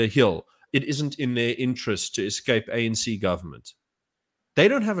Lavender Hill, it isn't in their interest to escape ANC government. They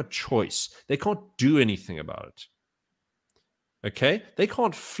don't have a choice. They can't do anything about it. Okay? They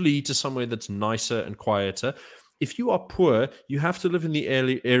can't flee to somewhere that's nicer and quieter. If you are poor, you have to live in the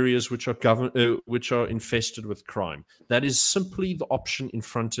areas which are infested with crime. That is simply the option in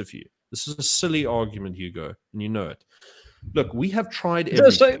front of you. This is a silly argument, Hugo, and you know it. Look, we have tried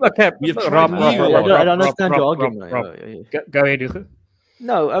everything. We have tried I don't understand your argument. Go ahead, Hugo.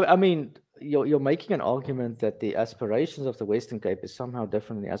 No, I mean, you're making an argument that the aspirations of the Western Cape is somehow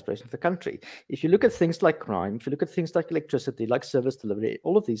different than the aspirations of the country. If you look at things like crime, if you look at things like electricity, like service delivery,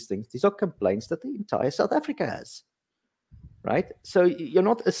 all of these things, these are complaints that the entire South Africa has, right? So you're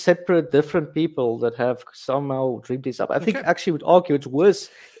not a separate, different people that have somehow dreamed this up. I think actually would argue it's worse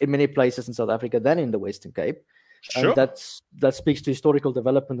in many places in South Africa than in the Western Cape. Sure. And that speaks to historical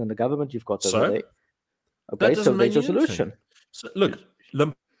development and the government you've got over there. Okay, so there's your solution. So, look,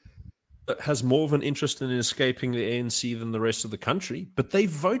 has more of an interest in escaping the ANC than the rest of the country, but they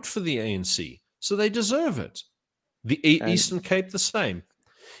vote for the ANC, so they deserve it. The Eastern Cape, the same.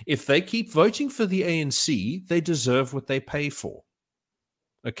 If they keep voting for the ANC, they deserve what they pay for.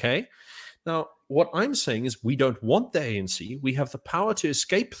 Okay? Now, what I'm saying is we don't want the ANC. We have the power to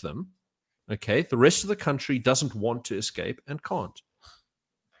escape them. Okay? The rest of the country doesn't want to escape and can't.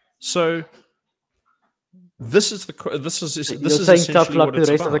 So this is saying tough luck what to it's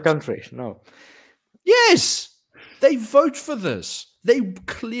the rest of the about. country. No. Yes, they vote for this. They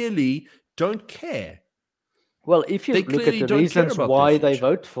clearly don't care. Well, if you They look at clearly the don't care reasons about why their they future.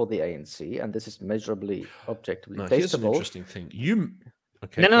 vote for the ANC, and this is measurably, objectively Now, here's an testable. interesting thing.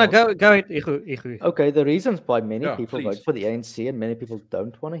 Okay, No, go ahead, Igu. Okay, the reasons why many Yeah, people please. vote for the ANC, and many people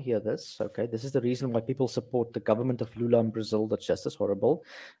don't want to hear this. Okay, this is the reason why people support the government of Lula in Brazil. That's just as horrible.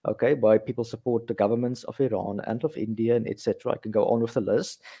 Okay, why people support the governments of Iran and of India and etc. I can go on with the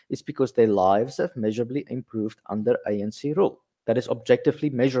list. It's because their lives have measurably improved under ANC rule. That is objectively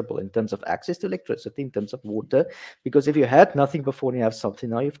measurable in terms of access to electricity, in terms of water, because if you had nothing before and you have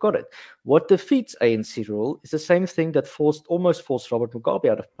something now, you've got it. What defeats ANC rule is the same thing that almost forced Robert Mugabe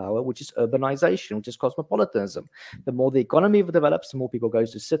out of power, which is urbanization, which is cosmopolitanism. The more the economy develops, the more people go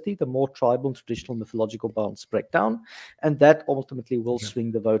to the city, the more tribal and traditional mythological bonds break down, and that ultimately will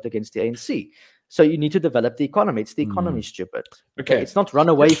swing the vote against the ANC. So you need to develop the economy. It's the economy, stupid. Okay. It's not run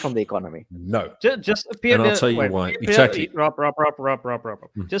away from the economy. No. Just appear. And I'll tell you why. Exactly. Rob.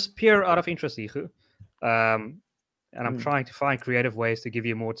 Just pure out of interest, Igu. And I'm trying to find creative ways to give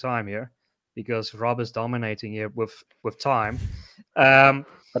you more time here, because Rob is dominating here with time. But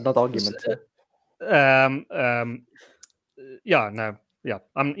not argument. I'm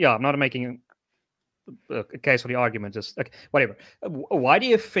not making a case for the argument. Just whatever. Why do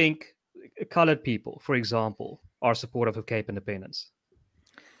you think colored people, for example, are supportive of Cape independence?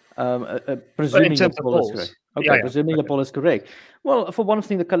 Presuming the poll is correct. Okay, presuming the poll is correct. Well, for one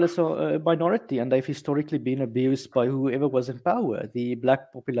thing, the colors are a minority, and they've historically been abused by whoever was in power. The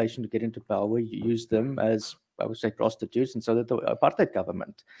black population to get into power used them as, I would say, prostitutes, and so did the apartheid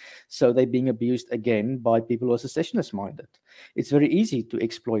government. So they're being abused again by people who are secessionist minded. It's very easy to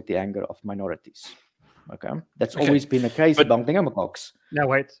exploit the anger of minorities. Okay, that's always been the case among demagogues. No,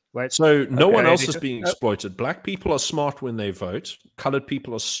 wait. So no one else is being exploited. Black people are smart when they vote. Colored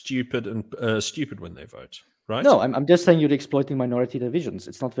people are stupid and stupid when they vote. Right? No, I'm just saying you're exploiting minority divisions.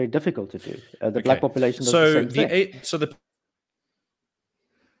 It's not very difficult to do. The black population does the same thing. So the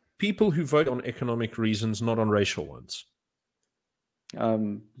people who vote on economic reasons, not on racial ones.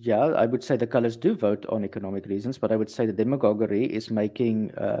 Yeah, I would say the colors do vote on economic reasons, but I would say the demagoguery is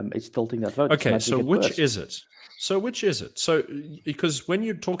making, it's tilting that vote. Okay, so which is it? So, because when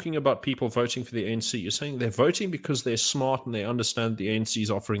you're talking about people voting for the ANC, you're saying they're voting because they're smart and they understand the ANC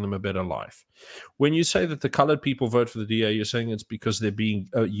is offering them a better life. When you say that the colored people vote for the DA, you're saying it's because they're being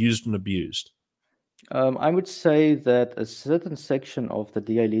used and abused. I would say that a certain section of the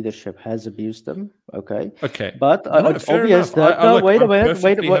DA leadership has abused them. Okay. But it's obvious that wait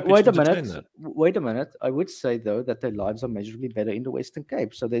a minute. I would say though that their lives are measurably better in the Western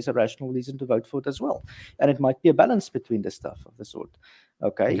Cape, so there's a rational reason to vote for it as well, and it might be a balance between the stuff of the sort.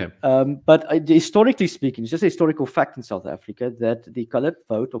 Okay. But historically speaking, it's just a historical fact in South Africa that the colored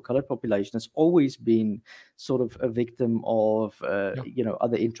vote or colored population has always been sort of a victim of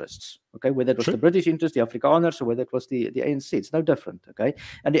other interests. Okay, whether it was the British interest, the Afrikaners, or whether it was the ANC, it's no different. Okay,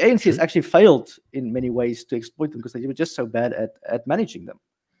 and the ANC has actually failed in many ways to exploit them because they were just so bad at managing them.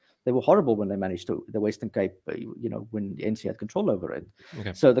 They were horrible when they managed the Western Cape, when the ANC had control over it.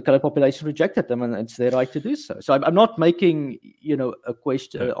 So the colored population rejected them, and it's their right to do so. So I'm not making, a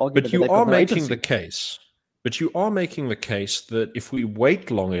question, argument. But you are making the case. But you are making the case that if we wait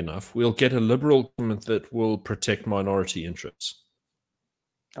long enough, we'll get a liberal government that will protect minority interests.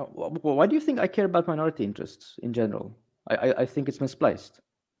 Well, why do you think I care about minority interests in general? I think it's misplaced.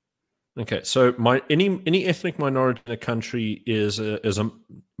 Okay, so any ethnic minority in a country is a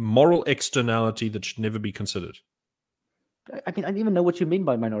moral externality that should never be considered. I mean, I don't even know what you mean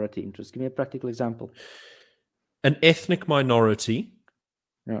by minority interest. Give me a practical example. An ethnic minority,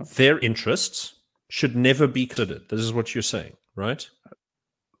 their interests should never be considered. This is what you're saying, right?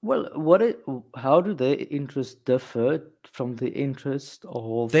 Well, how do their interests differ from the interest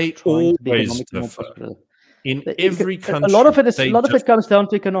of? They always differ. In every country, a lot of it comes down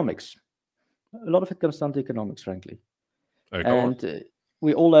to economics. A lot of it comes down to economics, frankly. And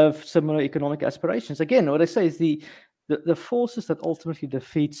we all have similar economic aspirations. Again, what I say is the forces that ultimately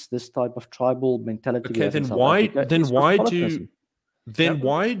defeats this type of tribal mentality. Okay, then why do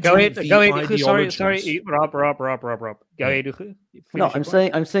go ahead. Sorry, Rob. Go ahead. No, I'm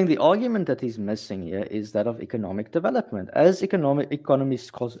saying the argument that he's missing here is that of economic development. As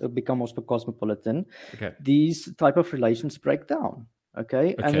economies become more cosmopolitan, these type of relations break down.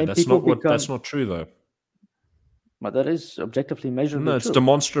 Okay, and Okay, then that's people not what. become. That's not true, though. But that is objectively measurable. No, it's true.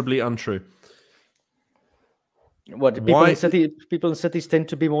 demonstrably untrue. What Why- people in cities tend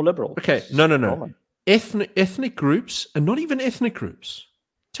to be more liberal. Okay, It's no. common. Ethnic groups, and not even ethnic groups.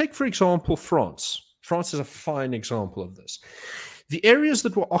 Take, for example, France. France is a fine example of this. The areas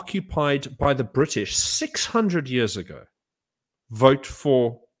that were occupied by the British 600 years ago vote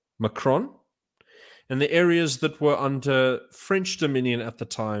for Macron, and the areas that were under French dominion at the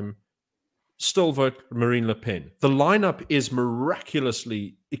time still vote Marine Le Pen. The lineup is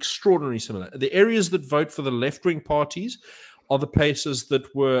miraculously, extraordinarily similar. The areas that vote for the left-wing parties are the places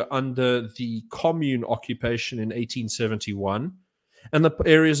that were under the Commune occupation in 1871. And the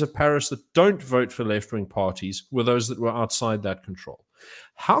areas of Paris that don't vote for left-wing parties were those that were outside that control.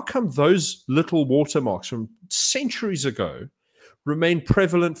 How come those little watermarks from centuries ago remain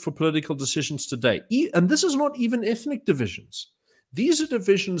prevalent for political decisions today? And this is not even ethnic divisions. These are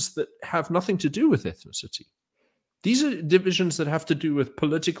divisions that have nothing to do with ethnicity. These are divisions that have to do with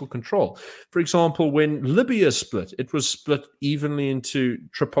political control. For example, when Libya split, it was split evenly into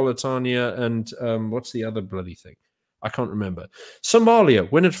Tripolitania and what's the other bloody thing? I can't remember.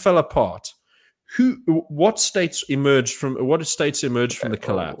 Somalia, when it fell apart, what states emerged from the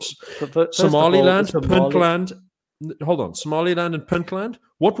collapse? Somaliland, Puntland. Hold on, Somaliland and Puntland.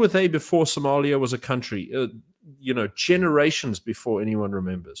 What were they before Somalia was a country? Generations before anyone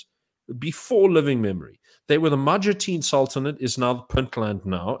remembers, before living memory. They were the Majeerteen Sultanate, is now Puntland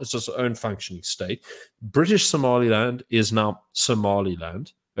now. It's its own functioning state. British Somaliland is now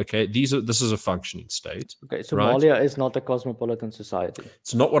Somaliland. Okay, this is a functioning state. Okay, Somalia is not a cosmopolitan society.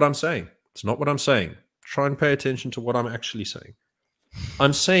 It's not what I'm saying. It's not what I'm saying. Try and pay attention to what I'm actually saying.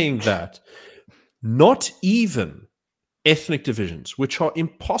 I'm saying that not even ethnic divisions, which are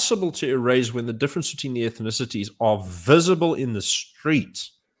impossible to erase when the difference between the ethnicities are visible in the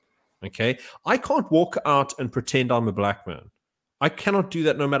streets. Okay, I can't walk out and pretend I'm a black man. I cannot do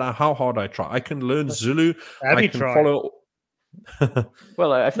that no matter how hard I try. I can learn Zulu. I can follow.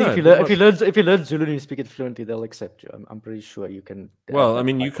 Well, I think if you learn Zulu and you speak it fluently, they'll accept you. I'm pretty sure you can. Well, I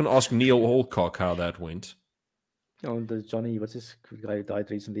mean, you can ask Neil Alcock how that went. Oh, the Johnny, what's this guy who died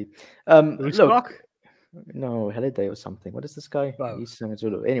recently? Look. No, Halliday or something. What is this guy? Oh. He's saying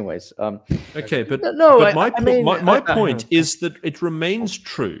Zulu. Anyways. Okay, but my point is that it remains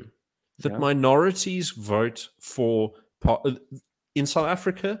true that minorities vote for. In South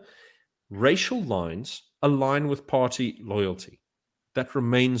Africa, racial lines align with party loyalty. That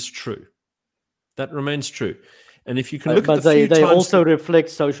remains true. That remains true. And if you can look at they also reflect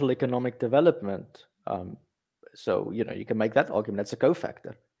social economic development. So you can make that argument. That's a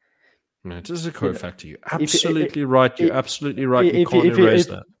cofactor. No, it is a cofactor. You're absolutely right. You're absolutely right. You can't erase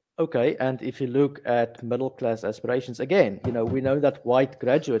that. Okay, and if you look at middle-class aspirations, again, we know that white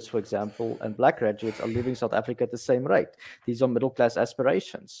graduates, for example, and black graduates are leaving South Africa at the same rate. These are middle-class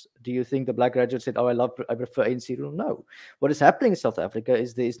aspirations. Do you think the black graduates said, I prefer ANC rule? No. What is happening in South Africa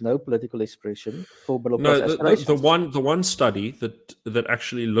is there is no political expression for middle-class aspirations. The one study that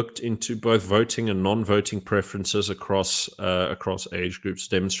actually looked into both voting and non-voting preferences across age groups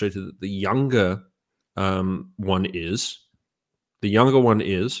demonstrated that the younger one is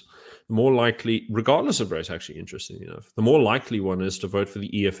more likely, regardless of race, actually, interestingly enough, the more likely one is to vote for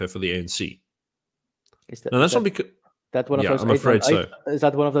the EFF or the ANC. Is that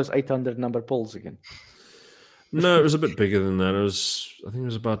one of those 800 number polls again? No, it was a bit bigger than that. I think it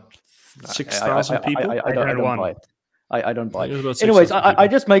was about 6,000 people. I don't buy it. Anyways, I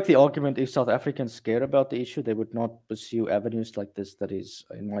just make the argument if South Africans care about the issue, they would not pursue avenues like this. That is,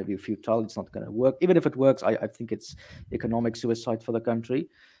 in my view, futile. It's not going to work. Even if it works, I think it's economic suicide for the country.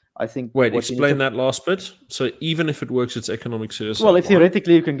 I think. Wait, explain that last bit. So even if it works, it's economic suicide. Well, if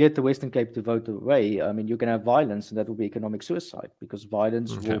theoretically you can get the Western Cape to vote away, I mean, you can have violence, and that will be economic suicide because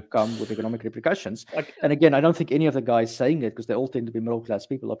violence will come with economic repercussions. Okay. And again, I don't think any of the guys saying it, because they all tend to be middle-class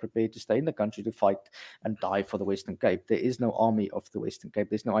people, are prepared to stay in the country to fight and die for the Western Cape. There is no army of the Western Cape.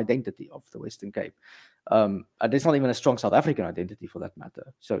 There's no identity of the Western Cape. And there's not even a strong South African identity for that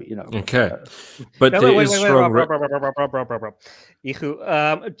matter. So, Okay. But there is strong...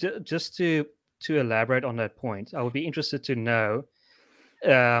 Just to elaborate on that point, I would be interested to know,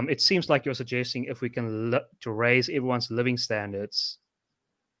 it seems like you're suggesting if we can to raise everyone's living standards,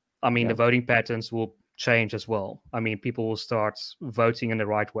 I mean, the voting patterns will change as well. I mean, people will start voting in the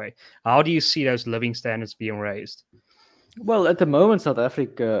right way. How do you see those living standards being raised? Well, at the moment, South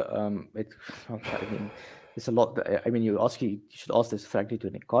Africa, There's a lot. I mean, you should ask this frankly to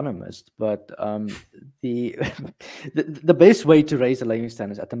an economist. But the the best way to raise the living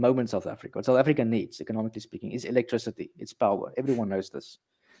standards at the moment in South Africa, what South Africa needs, economically speaking, is electricity. It's power. Everyone knows this.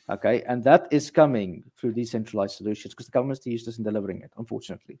 Okay, and that is coming through decentralized solutions because the government's useless in delivering it,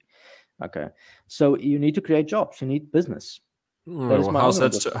 unfortunately. Okay, so you need to create jobs. You need business. Well, how's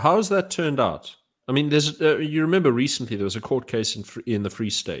that turned out? I mean, there's you remember recently there was a court case in the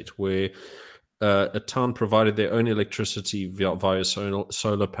Free State where a town provided their own electricity via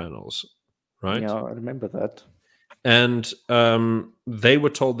solar panels, right? Yeah, I remember that. And they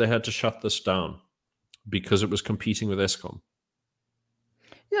were told they had to shut this down because it was competing with Eskom.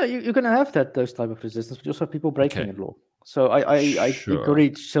 Yeah, you're going to have those type of resistance, but you also have people breaking the law. So I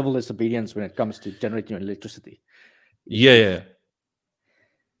encourage civil disobedience when it comes to generating electricity. Yeah.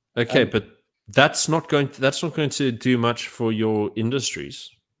 Okay, but that's not going to do much for your industries.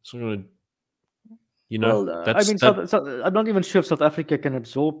 It's not going to, I'm not even sure if South Africa can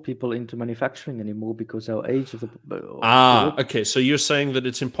absorb people into manufacturing anymore because our age of the. Okay. So you're saying that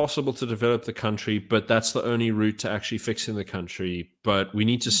it's impossible to develop the country, but that's the only route to actually fixing the country. But we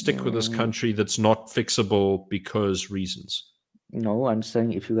need to stick with this country that's not fixable because reasons. No, I'm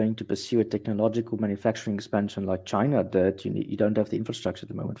saying if you're going to pursue a technological manufacturing expansion like China did, you don't have the infrastructure at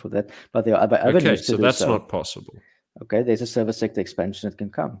the moment for that. But there are other avenues. Okay, so that's not possible. Okay, there's a service sector expansion that can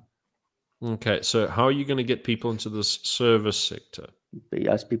come. Okay, so how are you going to get people into this service sector?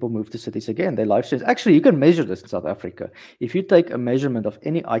 As people move to cities again, their life changes. Actually, you can measure this in South Africa. If you take a measurement of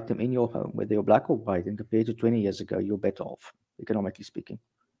any item in your home, whether you're black or white, and compared to 20 years ago, you're better off, economically speaking.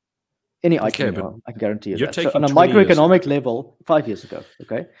 Any item, I guarantee you that. So on a microeconomic level, 5 years ago,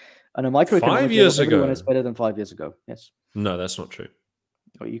 okay? On a microeconomic 5 years level, ago, everyone is better than 5 years ago. Yes. No, that's not true.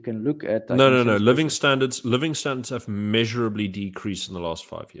 Or you can look at no. Living standards have measurably decreased in the last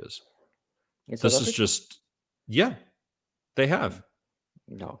 5 years. This is just, they have.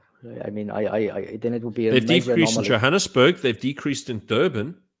 No, I mean, then it would be a they've major decreased anomaly. in Johannesburg, they've decreased in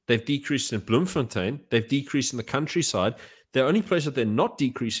Durban, they've decreased in Bloemfontein, they've decreased in the countryside. The only place that they're not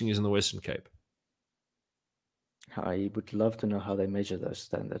decreasing is in the Western Cape. I would love to know how they measure those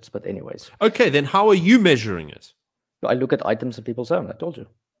standards, but anyways. Okay, then how are you measuring it? I look at items in people's own, I told you.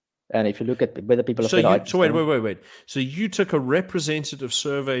 And if you look at whether people have items... Wait. So you took a representative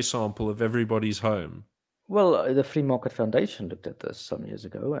survey sample of everybody's home? Well, the Free Market Foundation looked at this some years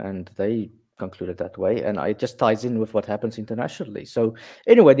ago, and they concluded that way, and it just ties in with what happens internationally. So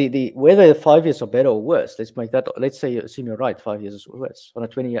anyway, the whether 5 years are better or worse, let's say assume you're right, 5 years is worse. On a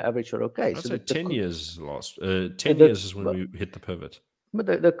 20-year average, you're okay. So 10 years lost. 10 years is when we hit the pivot.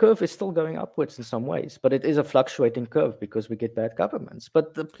 But the curve is still going upwards in some ways, but it is a fluctuating curve because we get bad governments.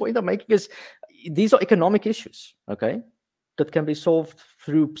 But the point I'm making is these are economic issues, okay, that can be solved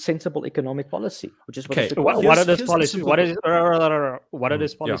through sensible economic policy, which is what are those policies? What are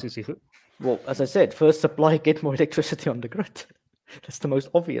those policies? Yeah. Well, as I said, first supply, get more electricity on the grid. That's the most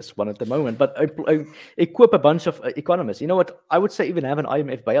obvious one at the moment. But equip a bunch of economists. You know what? I would say even have an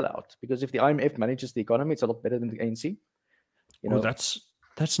IMF bailout, because if the IMF manages the economy, it's a lot better than the ANC. Well,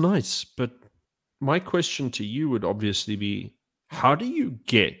 that's nice. But my question to you would obviously be, how do you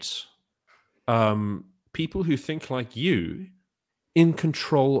get people who think like you in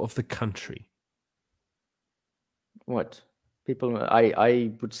control of the country? What? People,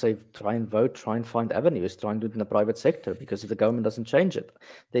 I would say try and vote, try and find avenues, try and do it in the private sector, because if the government doesn't change it,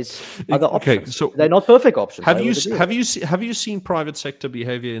 there's other options. Okay, so they're not perfect options. Have you seen private sector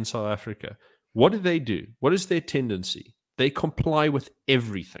behavior in South Africa? What do? What is their tendency? They comply with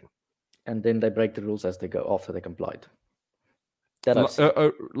everything, and then they break the rules as they go after they complied.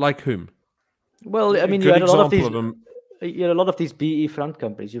 Like whom? Well, I mean, you had a lot of these BE front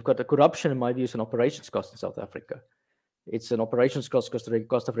companies. You've got the corruption, in my view, is an operations cost in South Africa. It's an operations cost because the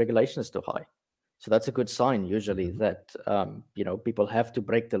cost of regulation is too high. So that's a good sign, usually, that people have to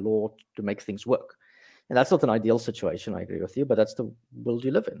break the law to make things work. And that's not an ideal situation, I agree with you, but that's the world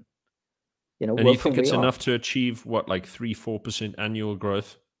you live in. And you think it's enough to achieve, what, like 3-4% annual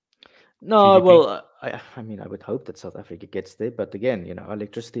growth? No, GDP? well, I mean, I would hope that South Africa gets there. But again, our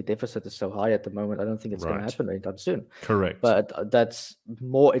electricity deficit is so high at the moment, I don't think it's going to happen anytime soon. Correct. But it's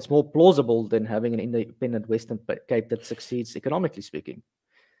more plausible than having an independent Western Cape that succeeds economically speaking.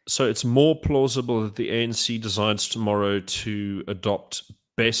 So it's more plausible that the ANC decides tomorrow to adopt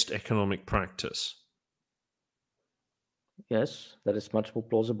best economic practice. Yes, that is much more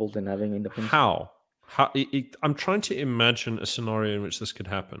plausible than having independence. How? I'm trying to imagine a scenario in which this could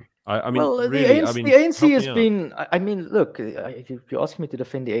happen. The ANC has been. I mean, look, if you ask me to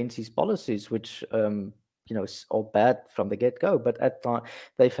defend the ANC's policies, which or bad from the get-go, but at time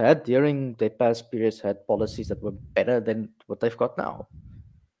they've had during their past periods had policies that were better than what they've got now,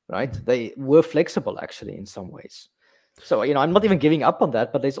 right? They were flexible actually in some ways. So I'm not even giving up on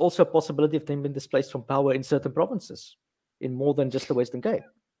that, but there's also a possibility of them being displaced from power in certain provinces, in more than just the Western Cape.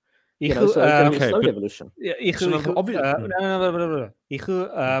 So it can be a slow evolution.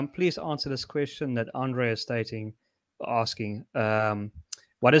 Please answer this question that Andre is asking.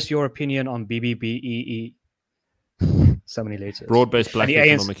 What is your opinion on BBBEE? So many letters. Broad-based black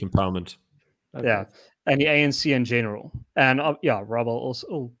economic empowerment. Okay. Yeah, and the ANC in general. And Rob, I'll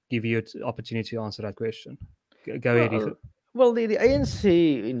also give you an opportunity to answer that question. Go ahead. Well, the ANC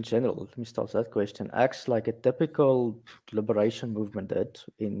in general, let me start with that question, acts like a typical liberation movement did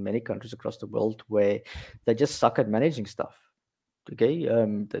in many countries across the world, where they just suck at managing stuff. Okay,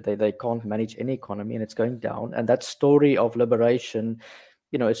 they can't manage any economy and it's going down. And that story of liberation,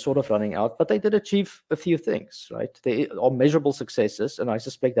 is sort of running out. But they did achieve a few things, right? They are measurable successes, and I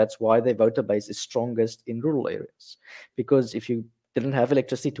suspect that's why their voter base is strongest in rural areas. Because if you didn't have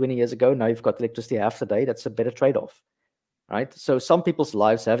electricity 20 years ago, now you've got electricity half the day. That's a better trade-off. Right, so some people's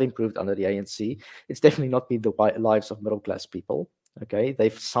lives have improved under the ANC. It's definitely not been the lives of middle-class people. Okay,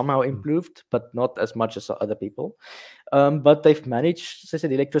 they've somehow improved, but not as much as other people. But they've managed, as I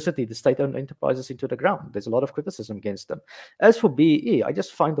said, electricity, the state-owned enterprises into the ground. There's a lot of criticism against them. As for BEE, I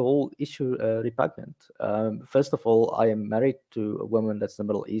just find the whole issue repugnant. First of all, I am married to a woman that's in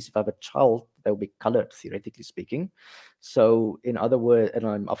the Middle East. If I have a child, they'll be colored, theoretically speaking. So in other words, and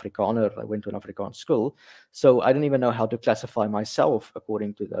I'm Afrikaner, I went to an Afrikaans school, so I don't even know how to classify myself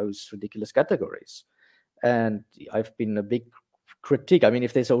according to those ridiculous categories. And I've been a big critique. I mean,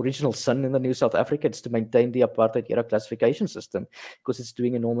 if there's an original sin in the New South Africa, it's to maintain the apartheid era classification system, because it's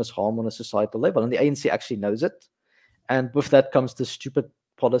doing enormous harm on a societal level. And the ANC actually knows it. And with that comes the stupid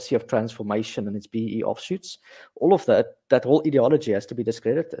policy of transformation and its BEE offshoots. All of that whole ideology has to be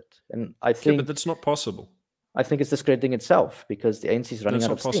discredited. And I think... but that's not possible. I think it's discrediting itself, because the ANC is running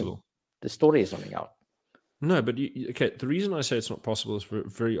out of steam. Possible. The story is running out. No, but the reason I say it's not possible is for a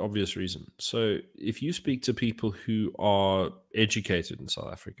very obvious reason. So if you speak to people who are educated in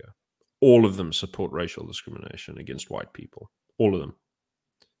South Africa, all of them support racial discrimination against white people. All of them.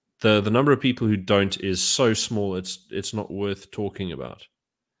 The number of people who don't is so small, it's not worth talking about.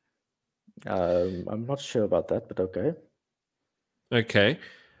 I'm not sure about that, but okay. Okay.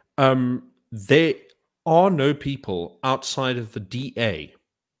 There are no people outside of the DA.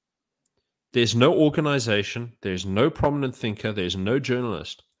 There's no organization, there's no prominent thinker, there's no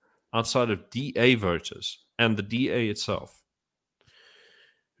journalist outside of DA voters and the DA itself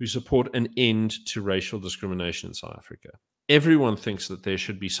who support an end to racial discrimination in South Africa. Everyone thinks that there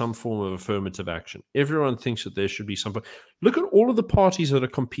should be some form of affirmative action. Everyone thinks that there should be some... Look at all of the parties that are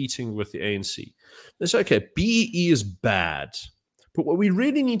competing with the ANC. They say, okay, BEE is bad, but what we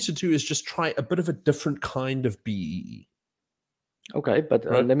really need to do is just try a bit of a different kind of BEE. Okay, but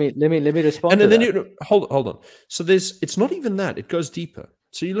right. let me respond. And then hold on. So it's not even that; it goes deeper.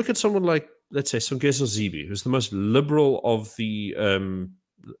 So you look at someone like, let's say, Songezo Zibi, who's the most liberal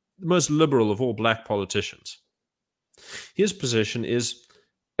of all black politicians. His position is,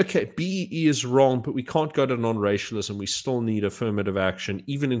 okay, BEE is wrong, but we can't go to non-racialism. We still need affirmative action,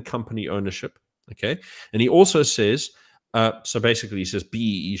 even in company ownership. Okay, and he also says, so basically, he says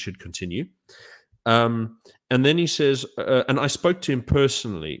BEE should continue. And then he says, and I spoke to him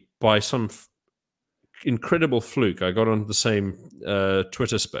personally by some incredible fluke. I got on the same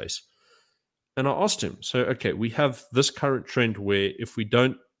Twitter space. And I asked him, so, okay, we have this current trend where if we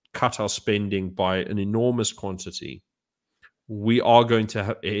don't cut our spending by an enormous quantity, we are going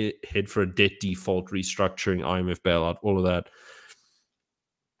to head for a debt default, restructuring, IMF bailout, all of that.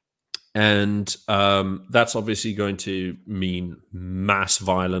 And that's obviously going to mean mass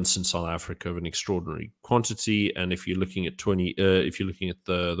violence in South Africa of an extraordinary quantity. And if you're looking at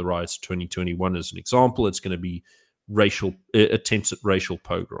the riots of 2021 as an example, it's going to be attempts at racial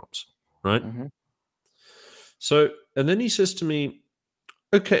pogroms, right? Mm-hmm. So, and then he says to me,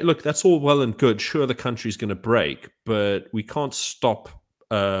 "Okay, look, that's all well and good. Sure, the country's going to break, but we can't stop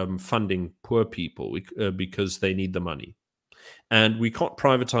funding poor people because they need the money." And we can't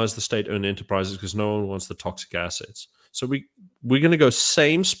privatize the state-owned enterprises because no one wants the toxic assets. So we're going to go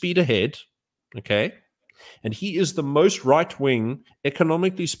same speed ahead, okay? And he is the most right-wing,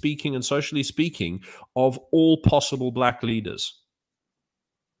 economically speaking and socially speaking, of all possible black leaders.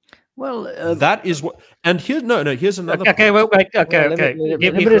 Well, that is what. And here's another. Okay, point. Okay.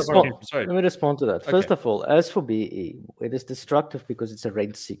 Let me respond to that. First of all, as for BEE, it is destructive because it's a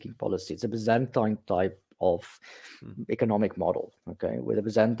rent-seeking policy. It's a Byzantine type of economic model, okay, where the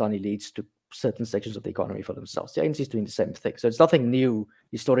Byzantine elites took certain sections of the economy for themselves. The ANC is doing the same thing. So it's nothing new,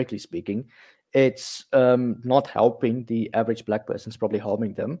 historically speaking. It's not helping the average black person. It's probably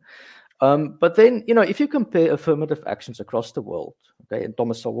harming them. But then, if you compare affirmative actions across the world, okay, and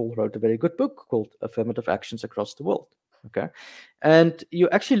Thomas Sowell wrote a very good book called Affirmative Actions Across the World, okay, and you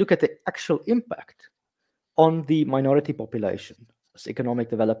actually look at the actual impact on the minority population, economic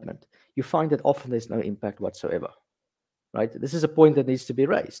development, you find that often there's no impact whatsoever, right? This is a point that needs to be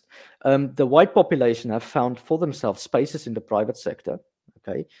raised. The white population have found for themselves spaces in the private sector,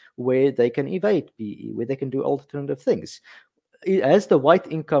 okay, where they can evade PE, where they can do alternative things. Has the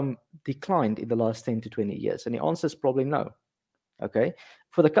white income declined in the last 10 to 20 years? And the answer is probably no. Okay.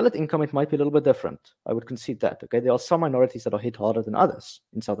 For the colored income, it might be a little bit different. I would concede that. Okay. There are some minorities that are hit harder than others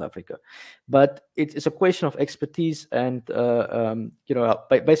in South Africa. But it is a question of expertise and,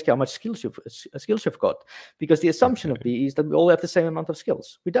 basically how much skills you've got. Because the assumption of BE is that we all have the same amount of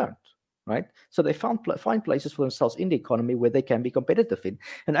skills. We don't. Right, so they find places for themselves in the economy where they can be competitive in.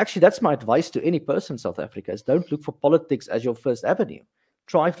 And actually, that's my advice to any person in South Africa: is don't look for politics as your first avenue.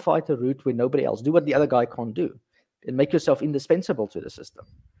 Try fight a route where nobody else. Do what the other guy can't do, and make yourself indispensable to the system.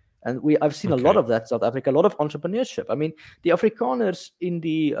 And I've seen a lot of that in South Africa, a lot of entrepreneurship. I mean, the Afrikaners in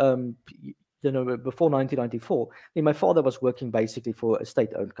the before 1994, my father was working basically for a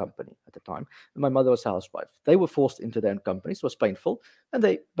state-owned company at the time, and my mother was a housewife. They were forced into their own companies. It was painful, and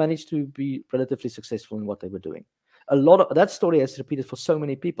they managed to be relatively successful in what they were doing. A lot of that story has repeated for so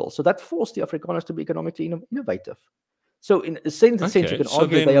many people. So that forced the Afrikaners to be economically innovative. So in a sense, you can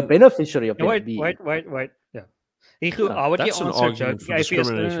argue they are beneficiary of wait. Yeah. That's an argument for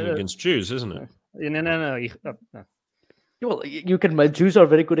discrimination against Jews, isn't it? No. Well, you can. Jews are a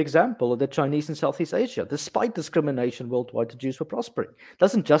very good example of the Chinese in Southeast Asia. Despite discrimination worldwide, the Jews were prospering. It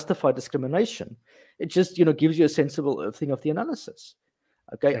doesn't justify discrimination. It just, gives you a sensible thing of the analysis.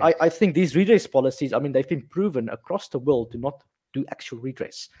 Okay, I think these redress policies, they've been proven across the world to not do actual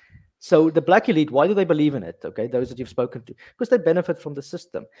redress. So the black elite, why do they believe in it? Okay, those that you've spoken to, because they benefit from the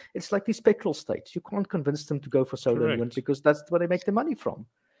system. It's like these spectral states. You can't convince them to go for solar and wind because that's where they make their money from.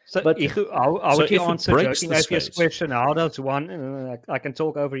 So, but how would you answer joking Atheist's question? How does one? I can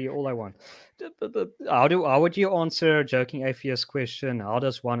talk over you all I want. How would you answer joking Atheist's question? How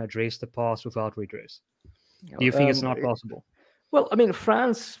does one address the past without redress? Do you think it's not possible? Well,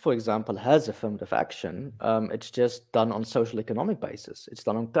 France, for example, has affirmative action. It's just done on social economic basis. It's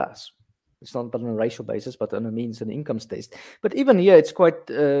done on class. It's not done on a racial basis, but on a means and income test. But even here, it's quite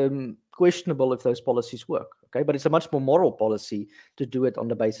questionable if those policies work. Okay, but it's a much more moral policy to do it on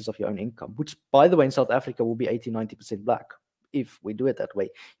the basis of your own income, which, by the way, in South Africa will be 80-90% black. If we do it that way,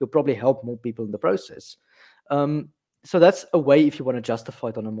 you'll probably help more people in the process. So that's a way if you want to justify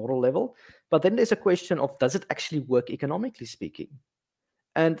it on a moral level. But then there's a question of, does it actually work economically speaking?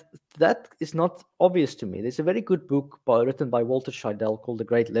 And that is not obvious to me. There's a very good book written by Walter Scheidel called The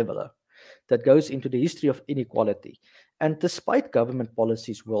Great Leveler that goes into the history of inequality. And despite government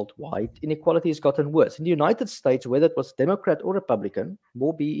policies worldwide, inequality has gotten worse. In the United States, whether it was Democrat or Republican,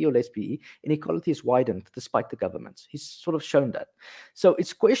 more BE or less BE, inequality has widened despite the governments. He's sort of shown that. So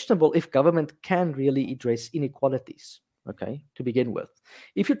it's questionable if government can really address inequalities, okay, to begin with.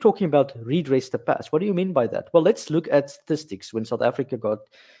 If you're talking about redress the past, what do you mean by that? Well, let's look at statistics when South Africa got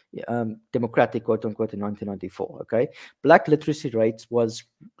democratic, quote unquote, in 1994, okay? Black literacy rates was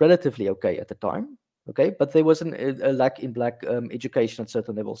relatively okay at the time, okay? But there was a lack in black education at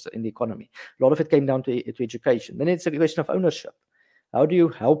certain levels in the economy. A lot of it came down to education. Then it's a question of ownership. How do you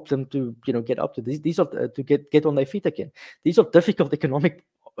help them to, get up to these are to get on their feet again? These are difficult economic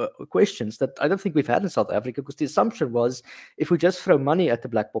questions that I don't think we've had in South Africa, because the assumption was if we just throw money at the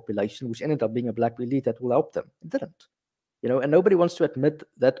black population, which ended up being a black elite, that will help them. It didn't. And nobody wants to admit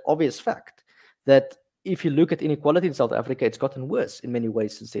that obvious fact that if you look at inequality in South Africa, it's gotten worse in many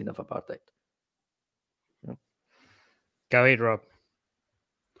ways since the end of apartheid. Go ahead, Rob.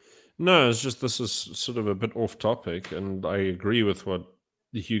 No, it's just this is sort of a bit off topic, and I agree with what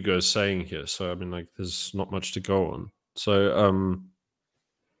Hugo is saying here. So there's not much to go on. So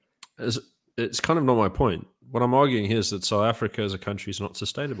it's kind of not my point. What I'm arguing here is that South Africa as a country is not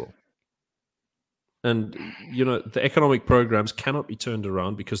sustainable. And, the economic programs cannot be turned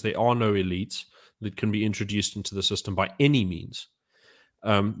around because there are no elites that can be introduced into the system by any means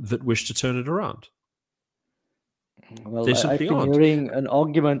that wish to turn it around. Well, I've been hearing an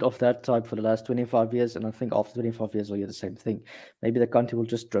argument of that type for the last 25 years, and I think after 25 years we'll hear the same thing. Maybe the country will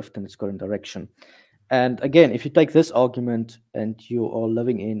just drift in its current direction. And again, if you take this argument and you are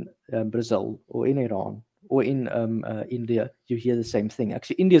living in Brazil or in Iran or in India, you hear the same thing.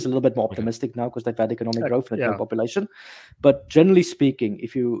 Actually, India is a little bit more optimistic now because they've had economic growth and a growing population. But generally speaking,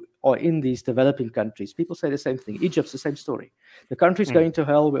 if you are in these developing countries, people say the same thing. Egypt's the same story. The country's going to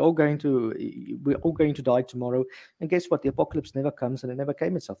hell. We're all going to die tomorrow. And guess what? The apocalypse never comes, and it never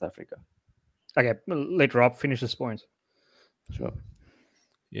came in South Africa. Okay, let Rob finish this point. Sure.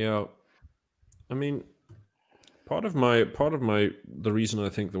 Yeah, I mean, part of the reason I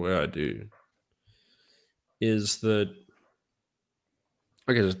think the way I do is that,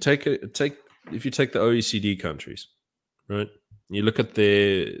 okay, so if you take the OECD countries, right? You look at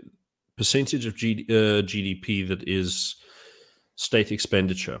their percentage of GDP that is state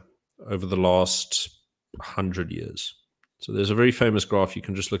expenditure over the last 100 years. So there's a very famous graph. You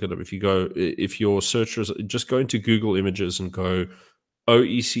can just look at it. If your searchers just go into Google Images and go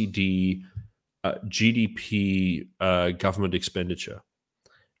OECD GDP government expenditure,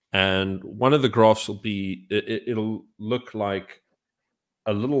 and one of the graphs will be it'll look like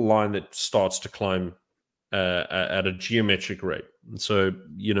a little line that starts to climb at a geometric rate. And so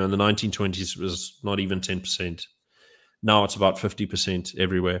in the 1920s it was not even 10%. Now it's about 50%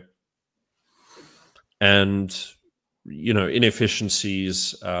 everywhere, and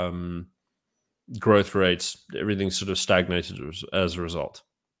inefficiencies, growth rates, everything's sort of stagnated as a result.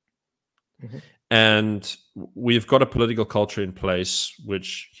 Mm-hmm. And we've got a political culture in place,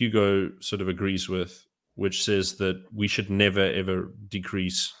 which Hugo sort of agrees with, which says that we should never, ever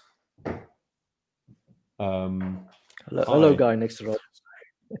decrease. Hello, guy next to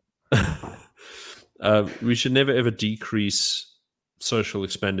Rob. We should never, ever decrease social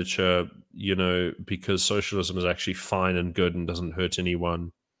expenditure, because socialism is actually fine and good and doesn't hurt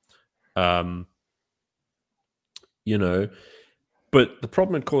anyone. But the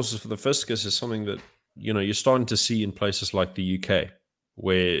problem it causes for the fiscus is something that, you're starting to see in places like the UK,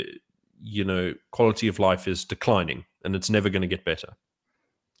 where, quality of life is declining and it's never going to get better.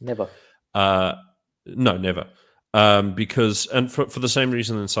 Never. No, never. Because, and for the same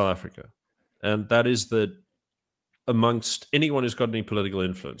reason in South Africa, and that is that amongst anyone who's got any political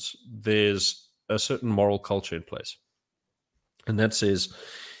influence, there's a certain moral culture in place. And that says,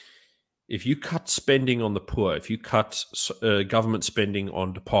 if you cut spending on the poor, if you cut government spending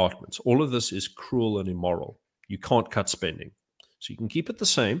on departments, all of this is cruel and immoral. You can't cut spending. So you can keep it the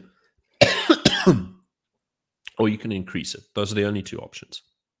same, or you can increase it. Those are the only two options.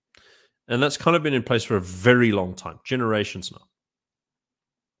 And that's kind of been in place for a very long time, generations now.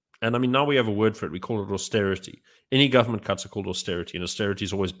 And I mean, now we have a word for it. We call it austerity. Any government cuts are called austerity, and austerity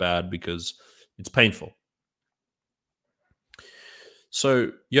is always bad because it's painful.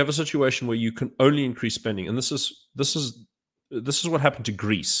 So you have a situation where you can only increase spending, and this is what happened to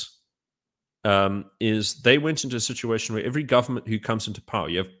Greece. Is they went into a situation where every government who comes into power,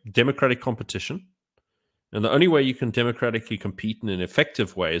 you have democratic competition, and the only way you can democratically compete in an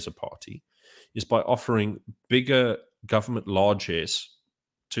effective way as a party is by offering bigger government largesse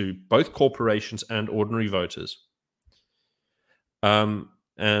to both corporations and ordinary voters.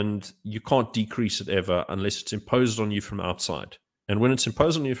 And you can't decrease it ever unless it's imposed on you from outside. And when it's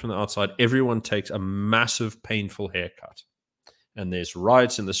imposed on you from the outside, everyone takes a massive, painful haircut. And there's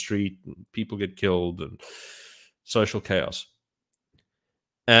riots in the street, and people get killed, and social chaos.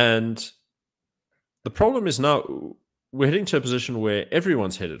 And the problem is now we're heading to a position where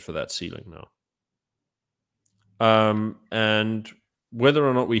everyone's headed for that ceiling now. And whether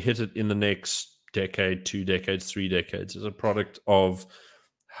or not we hit it in the next decade, 2 decades, 3 decades, is a product of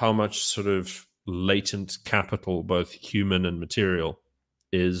how much sort of latent capital, both human and material,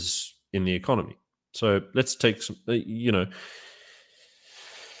 is in the economy. So let's take some, It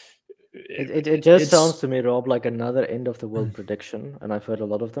just sounds to me, Rob, like another end of the world prediction, and I've heard a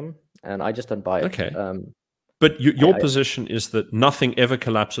lot of them, and I just don't buy it. Okay. But your position is that nothing ever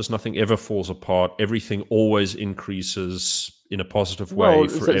collapses, nothing ever falls apart, everything always increases in a positive way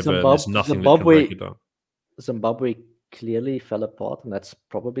forever. There's nothing that can break it down. Zimbabwe clearly fell apart, and that's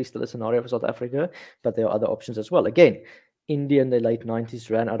probably still a scenario for South Africa, but there are other options as well. Again, India in the late 90s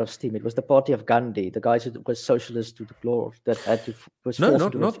ran out of steam. It was the party of Gandhi, the guys who were socialists to the floor that had to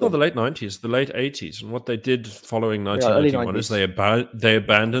not the late 90s, the late 80s. And what they did following 1991 is they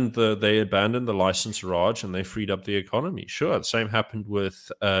abandoned the license Raj, and they freed up the economy. Sure, the same happened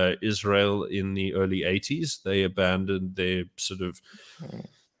with Israel in the early 80s. They abandoned their sort of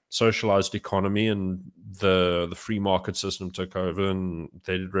socialized economy, and the free market system took over, and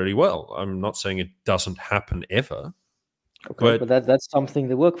they did really well. I'm not saying it doesn't happen ever. Okay, but that's something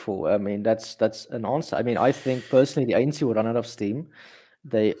they work for. I mean, that's an answer. I mean, I think personally the ANC will run out of steam.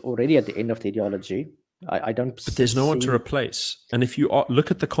 They already at the end of the ideology. I don't. But there's no one to replace. And if you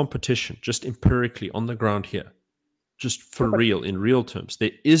look at the competition, just empirically on the ground here, just for real, in real terms,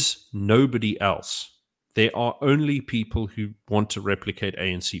 there is nobody else. There are only people who want to replicate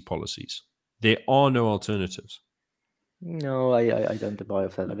ANC policies. There are no alternatives. No, I don't buy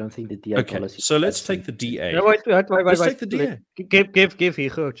of that. I don't think the DA Okay, policy. so let's take the DA. No, wait. Let's take the DA. Give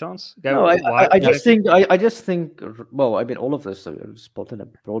Hugo a chance. No, I just think. Well, I mean, all of this is put in a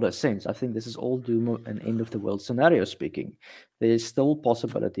broader sense. I think this is all doom and end of the world scenario speaking. There is still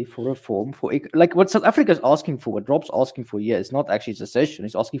possibility for reform for like what South Africa is asking for. What Rob's asking for here is not actually secession.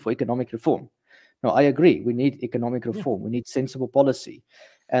 He's asking for economic reform. No, I agree. We need economic reform. We need sensible policy,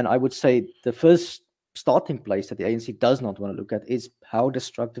 and I would say the first starting place that the ANC does not want to look at is how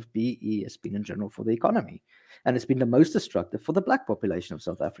destructive BE has been in general for the economy. And it's been the most destructive for the black population of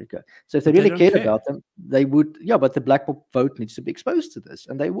South Africa. So if they really cared about them, they would, but the black vote needs to be exposed to this.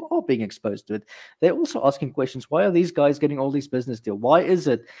 And they are being exposed to it. They're also asking questions. Why are these guys getting all these business deals? Why is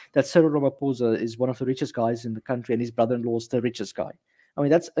it that Cyril Ramaphosa is one of the richest guys in the country and his brother-in-law is the richest guy? I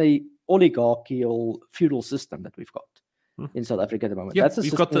mean, that's a oligarchical feudal system that we've got in South Africa at the moment. Yeah, that's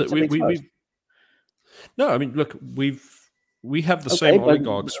we've got the... No, I mean, look, we have the same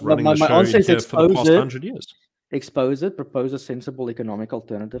oligarchs running the show here for the past 100 years. Expose it, propose a sensible economic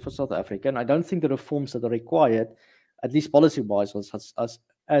alternative for South Africa. And I don't think the reforms that are required, at least policy-wise, was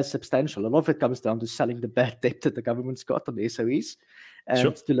as substantial. A lot of it comes down to selling the bad debt that the government's got on the SOEs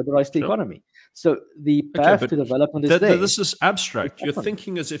and to liberalize the economy. So the path to development is there. This is abstract. You're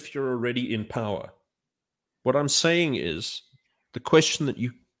thinking as if you're already in power. What I'm saying is, the question that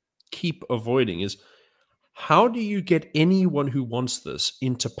you keep avoiding is, how do you get anyone who wants this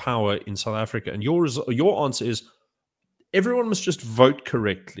into power in South Africa? And your answer is everyone must just vote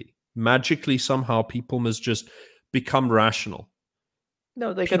correctly. Magically, somehow, people must just become rational.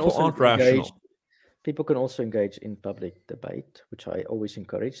 No, they can also aren't rational. People can also engage in public debate, which I always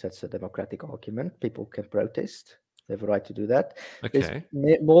encourage. That's a democratic argument. People can protest. They have a right to do that. Okay.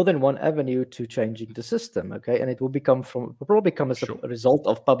 There's more than one avenue to changing the system. Okay, and it will probably come as a result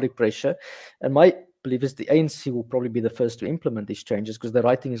of public pressure. And my belief is the ANC will probably be the first to implement these changes because the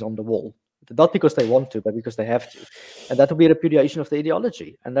writing is on the wall. Not because they want to, but because they have to. And that will be a repudiation of the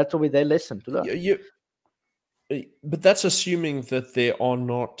ideology. And that will be their lesson to learn. But that's assuming that there are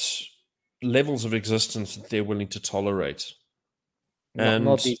not levels of existence that they're willing to tolerate.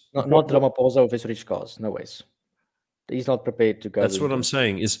 Not Ramaphosa with his rich cars. No ways. He's not prepared to go. That's what I'm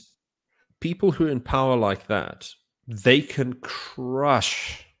saying is people who are in power like that, they can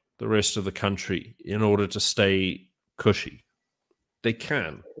crush the rest of the country in order to stay cushy. They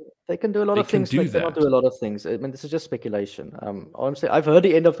can. They can do a lot of things. They cannot do a lot of things. I mean, this is just speculation. I'm saying I've heard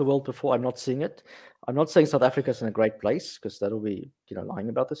the end of the world before. I'm not seeing it. I'm not saying South Africa is in a great place because that'll be, lying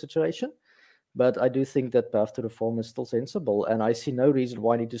about the situation. But I do think that path to reform is still sensible, and I see no reason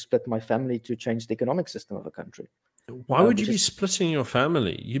why I need to split my family to change the economic system of a country. Why would you be splitting your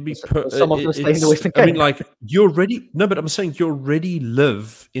family? You'd be some of them stay in the Western Cape. I mean, like but I'm saying you already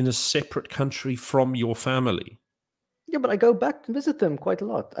live in a separate country from your family. Yeah, but I go back and visit them quite a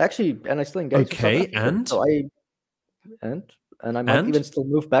lot, actually, and I still engage. Okay, and so I might even still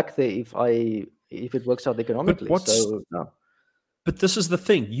move back there if it works out economically. But this is the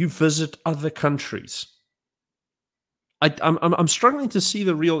thing: you visit other countries. I'm struggling to see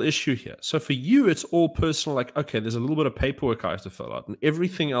the real issue here. So for you, it's all personal. Like, okay, there's a little bit of paperwork I have to fill out, and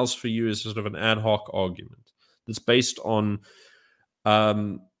everything else for you is sort of an ad hoc argument that's based on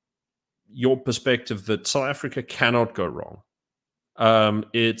your perspective that South Africa cannot go wrong.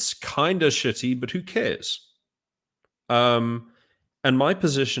 It's kind of shitty, but who cares? And my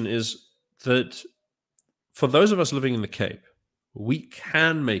position is that for those of us living in the Cape, we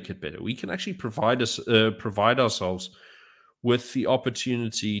can make it better. We can actually provide ourselves with the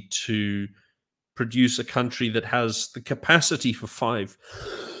opportunity to produce a country that has the capacity for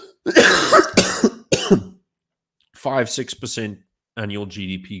 5-6% annual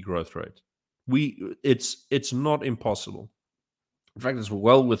GDP growth rate. It's not impossible. In fact, it's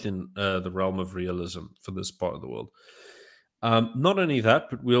well within the realm of realism for this part of the world. Not only that,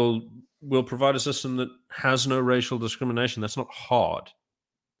 but we'll provide a system that has no racial discrimination. That's not hard.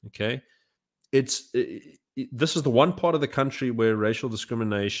 Okay, this is the one part of the country where racial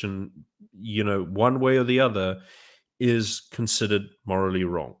discrimination, one way or the other, is considered morally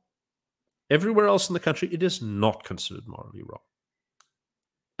wrong. Everywhere else in the country, it is not considered morally wrong.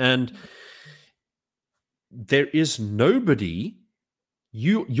 And there is nobody.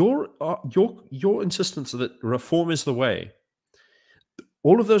 Your insistence that reform is the way.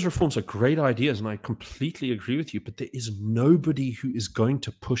 All of those reforms are great ideas, and I completely agree with you, but there is nobody who is going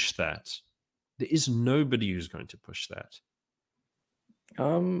to push that. There is nobody who's going to push that.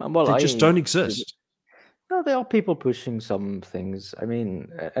 Well, They just don't exist. No, there are people pushing some things. I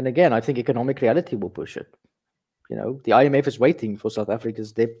mean, and again, I think economic reality will push it. You know, the IMF is waiting for South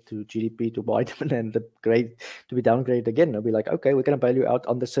Africa's debt to GDP to widen and the grade to be downgraded again. They'll be like, okay, we're going to bail you out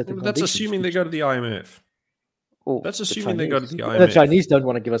under certain Well, conditions. that's assuming they go to the IMF. Oh, That's the assuming they go to the Chinese. IMF. The Chinese don't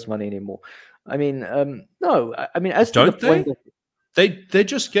want to give us money anymore. I mean, no. I mean, as to the Don't point they? that They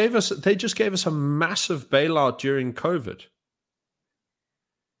just gave us a massive bailout during COVID.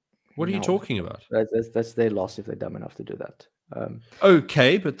 What are you talking about? That's their loss if they're dumb enough to do that.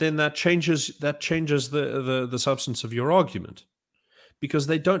 Okay, but then that changes the substance of your argument, because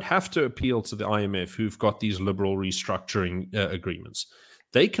they don't have to appeal to the IMF, who've got these liberal restructuring agreements.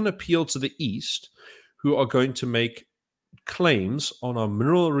 They can appeal to the East, who are going to make claims on our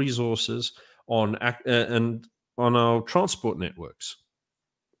mineral resources, and on our transport networks.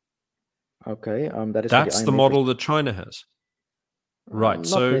 Okay, that is That's the model that China has. Right. Not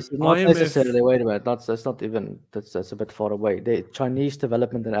So not IMF, necessarily. Wait a minute. That's not even. That's a bit far away. The Chinese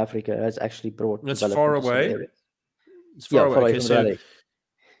development in Africa has actually brought. That's development far to some away. areas. It's far away. Far Okay, from so reality.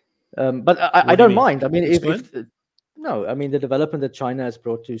 But I What do you don't mean? mind. I mean, if Explain. no, I mean the development that China has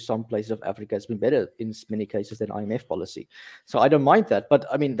brought to some places of Africa has been better in many cases than IMF policy. So I don't mind that. But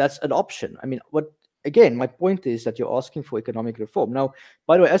I mean that's an option. I mean, again, my point is that you're asking for economic reform. Now,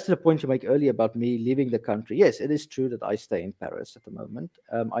 by the way, as to the point you make earlier about me leaving the country, yes, it is true that I stay in Paris at the moment.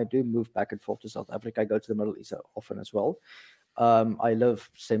 I do move back and forth to South Africa. I go to the Middle East often as well. I live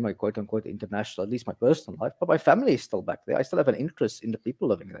semi quote unquote international, at least my personal life, but my family is still back there. I still have an interest in the people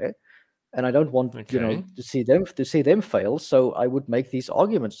living there, and I don't want Okay. to see them fail. So I would make these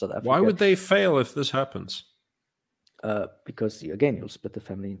arguments to South Africa. Why would they fail if this happens? Because again, you'll split the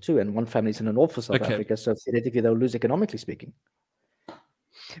family in two, and one family is in the north of South Okay. Africa, so theoretically they'll lose economically speaking.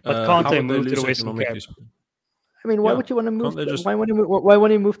 But can't how they would move to lose the Western economically Cape? speaking? I mean, why Yeah, would you want to move? can't they just- Why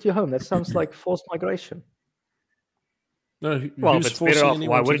want you move to your home? That sounds like forced migration. No, Well, who's if it's better forcing off, why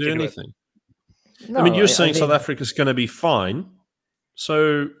anyone to wouldn't do you do it? anything? No, I mean, you're saying South mean, Africa's going to be fine,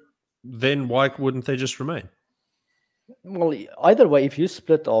 so then why wouldn't they just remain? Well, either way, if you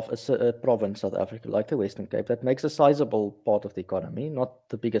split off a province, South Africa, like the Western Cape, that makes a sizable part of the economy, not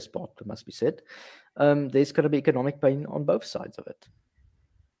the biggest part, it must be said. There's going to be economic pain on both sides of it.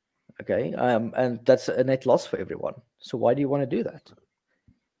 Okay, and that's a net loss for everyone. So why do you want to do that?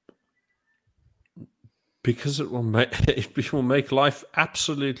 Because it will make life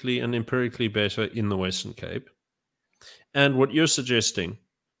absolutely and empirically better in the Western Cape. And what you're suggesting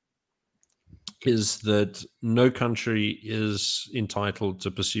is that no country is entitled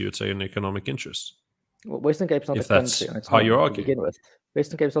to pursue its own economic interests. Well, Western Cape's not If a that's country. And it's how not you're to arguing. begin with.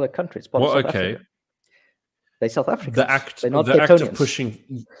 Western Cape's not a country. It's part Well, of South okay. Africa. They're South Africans. The act, They're not the act of Capetonians.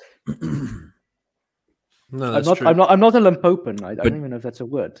 pushing. No, that's true. I'm not a Limpopan. I don't even know if that's a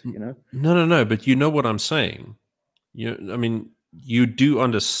word. You know. No. But you know what I'm saying. I mean, you do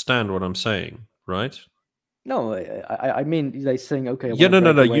understand what I'm saying, right? No, I mean they're saying okay. Yeah,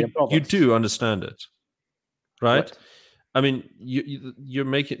 no. You do understand it, right? What? I mean, you're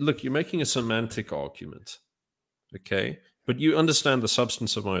making a semantic argument, okay? But you understand the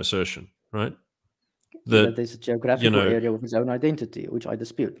substance of my assertion, right? That there's a geographical area with its own identity, which I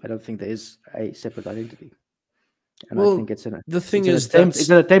dispute. I don't think there is a separate identity. And I think it's an attempt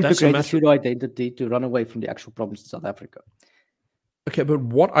to create a pseudo identity to run away from the actual problems in South Africa. Okay, but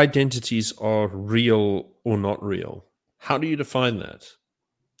what identities are real or not real? How do you define that?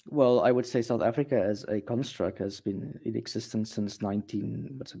 Well, I would say South Africa as a construct has been in existence since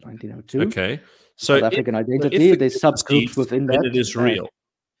 1902. Okay, so South African identity, there's subgroups within that. Then it is real.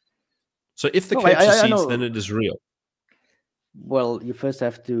 So if the Cape secedes, then it is real. Well, you first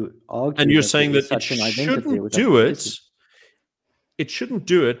have to argue. And you're saying that it shouldn't do it. It shouldn't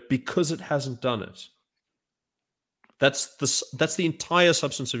do it because it hasn't done it. That's the entire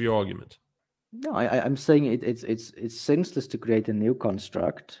substance of your argument. No, I'm saying it's senseless to create a new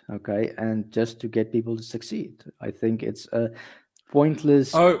construct, okay, and just to get people to succeed. I think it's a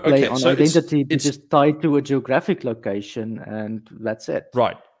pointless play on identity, just tied to a geographic location, and that's it.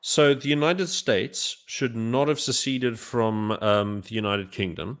 Right. So the United States should not have seceded from the United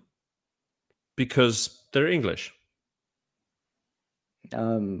Kingdom because they're English.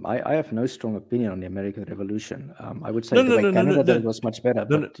 I have no strong opinion on the American Revolution. I would say Canada was much better,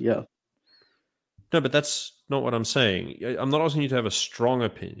 but yeah. No, but that's not what I'm saying. I'm not asking you to have a strong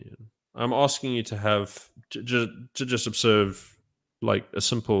opinion. I'm asking you to have to just observe like a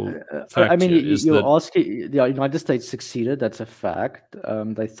simple fact. I mean, you're asking. The United States succeeded. That's a fact.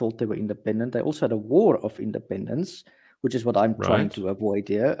 They thought they were independent. They also had a war of independence, which is what I'm trying Right. to avoid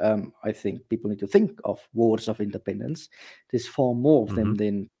here. I think people need to think of wars of independence. There's far more of them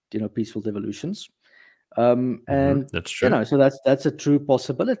than peaceful devolutions. And That's true. so that's a true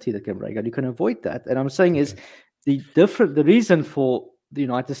possibility that can break out. You can avoid that. And I'm saying is the reason for the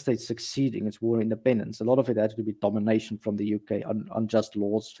United States succeeding its war of independence, a lot of it had to do with domination from the UK, unjust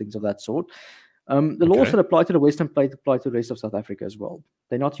laws, things of that sort. The laws that apply to the Western plate apply to the rest of South Africa as well.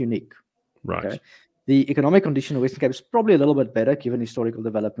 They're not unique. Right. Okay? The economic condition of Western Cape is probably a little bit better given historical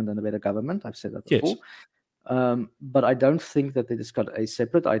development and a better government. I've said that before. But I don't think that it has got a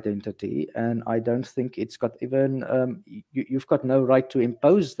separate identity, and I don't think it's got even you've got no right to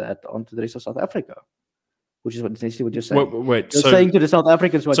impose that onto the rest of South Africa, which is essentially what you're saying. Wait, you're saying to the South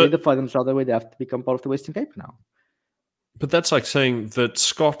Africans who identify themselves that way, they have to become part of the Western Cape now. But that's like saying that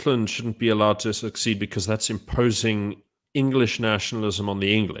Scotland shouldn't be allowed to succeed because that's imposing English nationalism on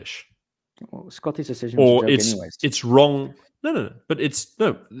the English. Well, Scottish decision was a joke anyways. It's wrong. No. But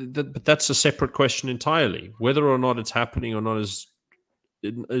that's a separate question entirely. Whether or not it's happening or not is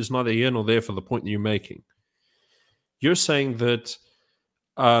neither here nor there for the point that you're making. You're saying that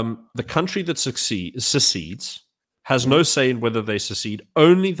the country that secedes has no say in whether they secede.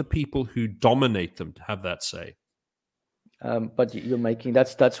 Only the people who dominate them have that say. But you're making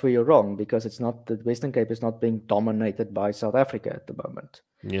that's where you're wrong, because it's not, the Western Cape is not being dominated by South Africa at the moment.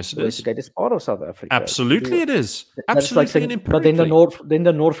 Yes, it the Western Cape is part of South Africa. Absolutely, it is. That's like saying, but then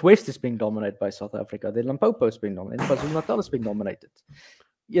the northwest is being dominated by South Africa. Then Limpopo is being dominated. KwaZulu-Natal is being dominated.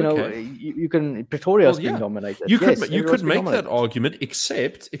 You can Pretoria is being dominated. You could make that argument,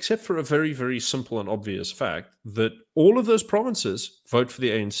 except for a very, very simple and obvious fact that all of those provinces vote for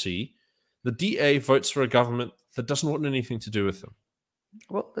the ANC. The DA votes for a government that doesn't want anything to do with them.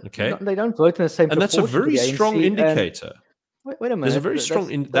 Well, they don't vote in the same. And that's a very strong indicator. Wait a minute. There's a very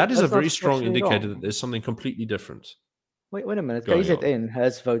strong. That is a very strong indicator that there's something completely different. Wait a minute. KZN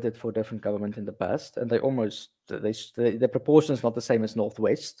has voted for a different government in the past, and the proportion is not the same as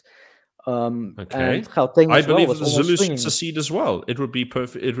Northwest. And Gauteng I believe the Zulus should secede as well. It would be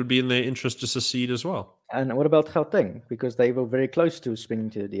perfect. It would be in their interest to secede as well. And what about Gauteng? Because they were very close to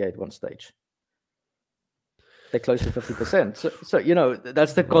swinging to the D8 at one stage. They're close to 50%. So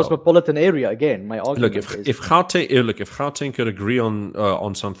that's the cosmopolitan area again. My argument if Gauteng could agree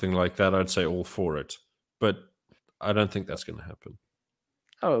on something like that, I'd say all for it. But I don't think that's going to happen.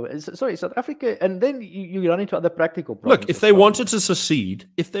 Oh, sorry, South Africa, and then you run into other practical problems. Look, if they wanted to secede,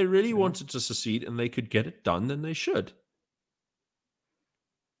 if they really wanted to secede, and they could get it done, then they should.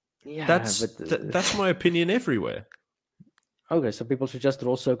 Yeah, that's my opinion everywhere. Okay, so people should just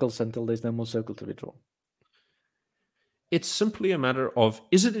draw circles until there's no more circle to redraw. It's simply a matter of,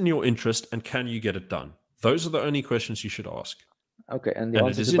 is it in your interest and can you get it done? Those are the only questions you should ask. Okay, and the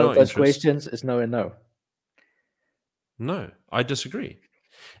answer to both those questions is no and no. No, I disagree.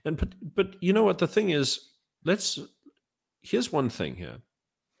 But you know what the thing is? Here's one thing here.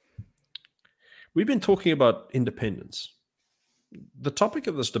 We've been talking about independence. The topic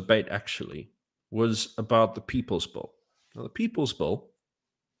of this debate actually was about the People's Bill. Now, the People's Bill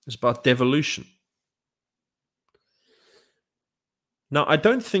is about devolution. Now, I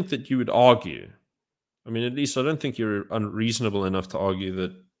don't think that you would argue, I mean, at least I don't think you're unreasonable enough to argue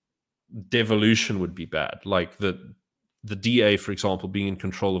that devolution would be bad. Like the DA, for example, being in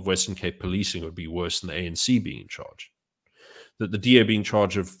control of Western Cape policing would be worse than the ANC being in charge. That the DA being in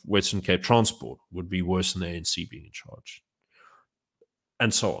charge of Western Cape transport would be worse than the ANC being in charge.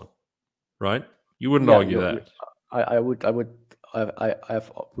 And so on. Right? You wouldn't argue that. I would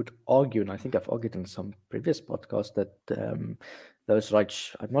argue, and I think I've argued in some previous podcasts, that those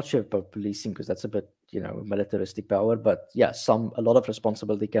rights, I'm not sure about policing because that's a bit, militaristic power, but yeah, a lot of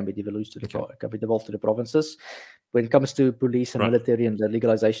responsibility can be devolved to the provinces. When it comes to police and military and the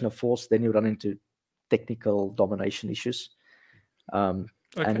legalization of force, then you run into technical domination issues, and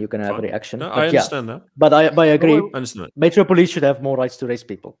you can have a reaction. No, I understand that. But I agree. I understand. Metro police should have more rights to arrest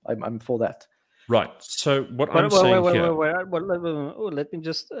people. I'm for that. Right. So what I'm saying here... let me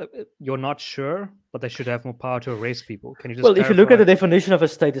just... you're not sure, but they should have more power to arrest people. Can you just if you look at the definition of a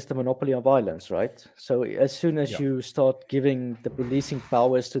state, it's the monopoly on violence, right? So as soon as you start giving the policing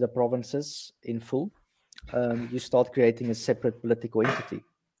powers to the provinces in full, you start creating a separate political entity,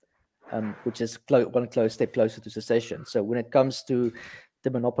 which is one step closer to secession. So when it comes to the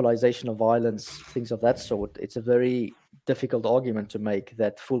monopolization of violence, things of that sort, it's a very difficult argument to make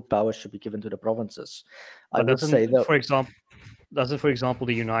that full power should be given to the provinces. I would say that, for example,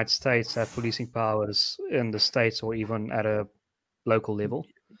 the United States have policing powers in the states or even at a local level?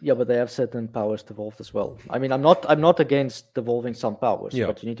 Yeah, but they have certain powers devolved as well. I mean, I'm not against devolving some powers, Yeah.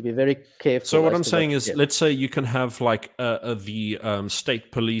 but you need to be very careful. So what as I'm to saying is, yeah. let's say you can have like the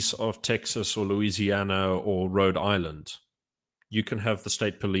state police of Texas or Louisiana or Rhode Island. You can have the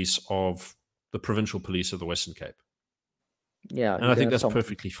state police of the provincial police of the Western Cape. Yeah, And I think that's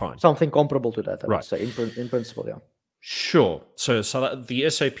perfectly fine. Something comparable to that, I Right. would say, in principle, yeah. Sure. So that the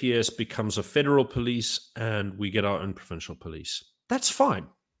SAPS becomes a federal police and we get our own provincial police. That's fine.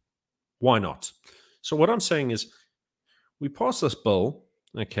 Why not? So what I'm saying is we pass this bill,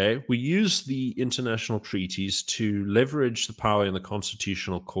 okay? We use the international treaties to leverage the power in the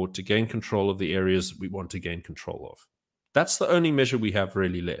Constitutional Court to gain control of the areas that we want to gain control of. That's the only measure we have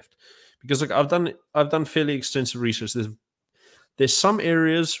really left. Because like I've done fairly extensive research. There's some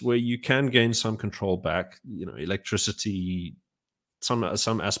areas where you can gain some control back, you know, electricity, some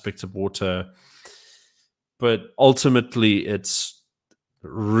aspects of water, but ultimately it's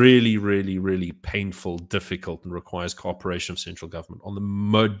really, really, really painful, difficult, and requires cooperation of central government on the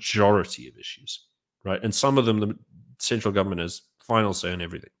majority of issues, right? And some of them, the central government has final say on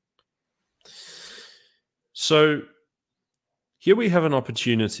everything. So here we have an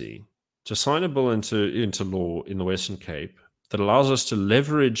opportunity to sign a bill into law in the Western Cape that allows us to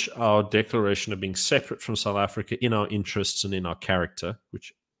leverage our declaration of being separate from South Africa in our interests and in our character,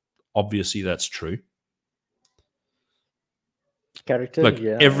 which obviously that's true. Character, Like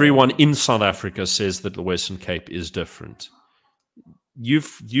yeah. everyone in South Africa says that the Western Cape is different.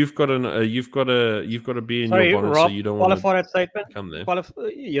 You've got to be in Sorry, your bonnet, Rob, so you don't want qualify to that statement. come there.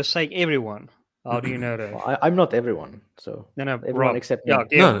 You're saying everyone. How do you know that? Well, I'm not everyone, so No, everyone Rob. except me.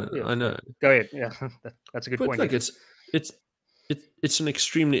 No, I know. Go ahead. Yeah, that's a good But point. look, yes. it's an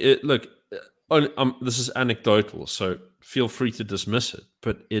extremely look. This is anecdotal, so feel free to dismiss it.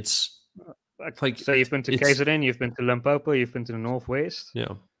 But it's like So you've been to KZN, you've been to Limpopo, you've been to the Northwest.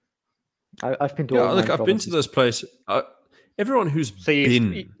 Yeah, I've been to all look, 9 I've been to those places. Everyone who's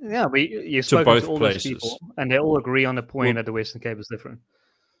been you've to spoken both to all places, those people, and they all agree on the point that the Western Cape is different.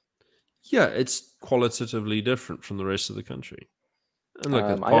 Yeah, it's qualitatively different from the rest of the country. And look,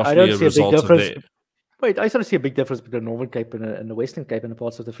 it's I partially don't a see a big result of difference. their. Wait, I sort of see a big difference between the Northern Cape and the Western Cape and the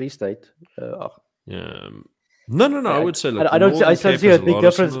parts of the Free State. Yeah. No. I would say, look, I don't Northern see a Cape has big lot of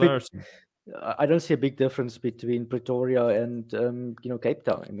difference. similarity. I don't see a big difference between Pretoria and Cape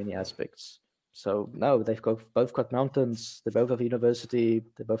Town in many aspects. So no, both got mountains. They both have university.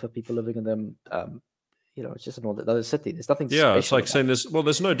 They both have people living in them. It's just another city. There's nothing. Yeah, it's like saying there's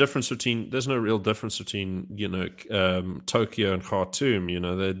there's no difference between. There's no real difference between Tokyo and Khartoum.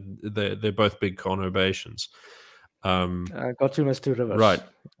 They're both big conurbations. Khartoum has 2 rivers. Right.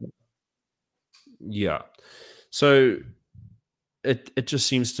 Yeah. So it just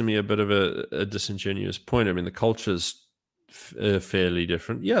seems to me a bit of a disingenuous point. I mean, the culture's fairly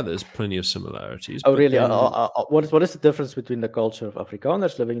different. Yeah, there's plenty of similarities. Oh, really? Then, what is the difference between the culture of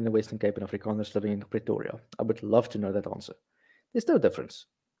Afrikaners living in the Western Cape and Afrikaners living in Pretoria? I would love to know that answer. There's no difference.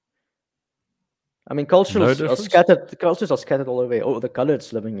 I mean, cultures are scattered. The cultures are scattered all over. Oh, the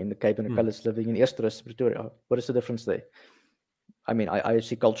coloureds living in the Cape and the coloureds living in Eersterus, Pretoria. What is the difference there? I mean, I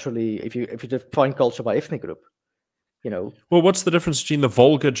see culturally. If you define culture by ethnic group, Well, what's the difference between the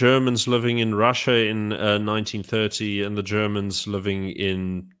Volga Germans living in Russia in 1930 and the Germans living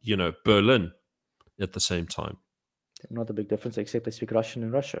in, Berlin at the same time? Not a big difference, except they speak Russian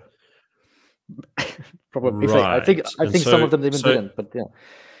in Russia. Probably, right. I think some of them even didn't, but yeah.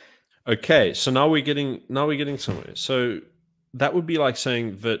 Okay, so now we're getting somewhere. So that would be like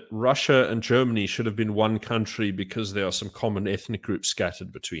saying that Russia and Germany should have been one country because there are some common ethnic groups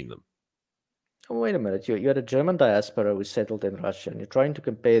scattered between them. Oh, wait a minute. You had a German diaspora who settled in Russia, and you're trying to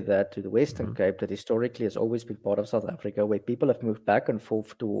compare that to the Western Cape that historically has always been part of South Africa, where people have moved back and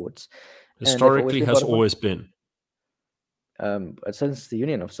forth towards. Historically has always been. Since the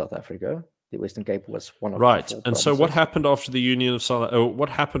Union of South Africa, the Western Cape was one of right. The 4 and so, what happened after the Union of South? What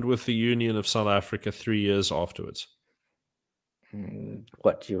happened with the Union of South Africa 3 years afterwards?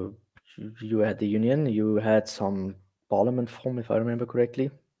 What you had the Union, you had some parliament form, if I remember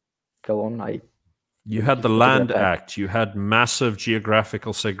correctly. Go on, You had the Land Act. You had massive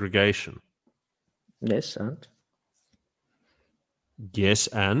geographical segregation. Yes,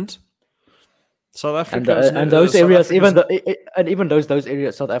 and South Africa and those areas, even those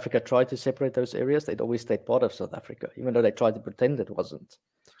areas, South Africa tried to separate those areas. They'd always stayed part of South Africa, even though they tried to pretend it wasn't.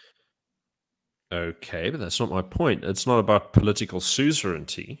 Okay, but that's not my point. It's not about political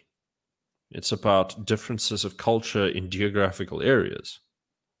suzerainty. It's about differences of culture in geographical areas.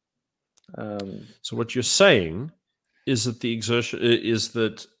 So what you're saying is that the exertion is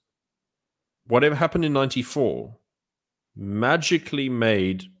that whatever happened in 94 magically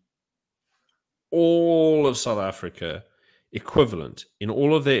made all of South Africa equivalent in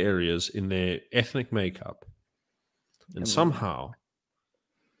all of their areas in their ethnic makeup, and somehow,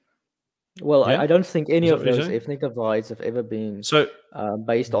 well, yeah? I don't think any Is that of what you're those saying? ethnic divides have ever been So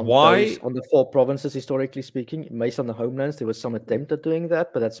based on why? on the 4 provinces, historically speaking. Based on the homelands, there was some attempt at doing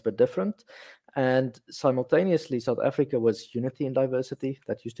that, but that's a bit different. And simultaneously, South Africa was unity in diversity.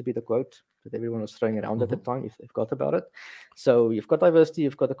 That used to be the quote that everyone was throwing around at the time, if they forgot about it. So you've got diversity,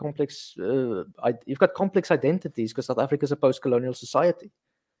 you've got a complex, you've got complex identities, because South Africa is a post-colonial society.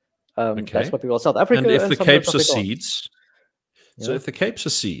 That's what people South Africa And if the some Cape South Afrikaans. secedes, so Yeah. if the Cape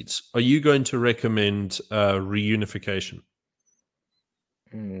secedes, are you going to recommend reunification?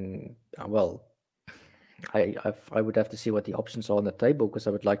 Well, I would have to see what the options are on the table, because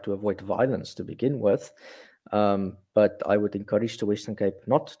I would like to avoid violence to begin with. But I would encourage the Western Cape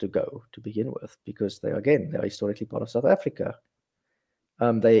not to go to begin with, because they're historically part of South Africa.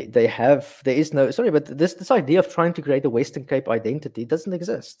 There is no, sorry, but this idea of trying to create a Western Cape identity doesn't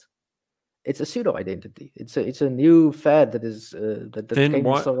exist. It's a pseudo identity. It's a new fad that is that came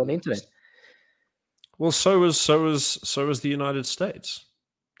on the internet. Well, so is the United States.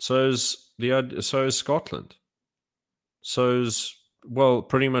 So is Scotland. So is, well,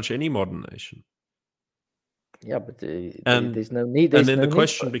 pretty much any modern nation. Yeah, but there's no need. And then the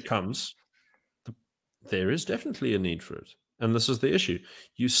question becomes, there is definitely a need for it. And this is the issue.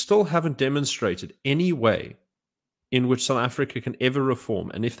 You still haven't demonstrated any way in which South Africa can ever reform.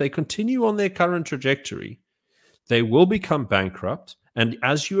 And if they continue on their current trajectory, they will become bankrupt. And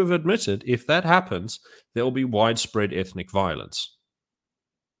as you have admitted, if that happens, there will be widespread ethnic violence.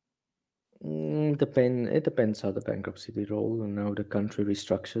 It depends how the bankruptcy will roll and how the country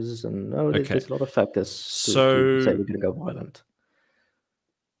restructures. And there's a lot of factors to say we're going to go violent.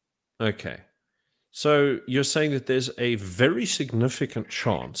 Okay. So you're saying that there's a very significant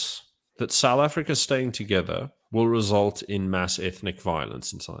chance that South Africa staying together will result in mass ethnic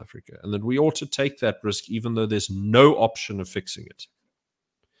violence in South Africa, and that we ought to take that risk even though there's no option of fixing it.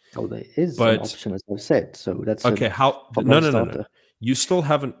 Oh, there is an option, as I've said. So that's okay. No. You still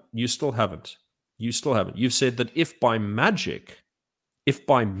haven't. You've said that if by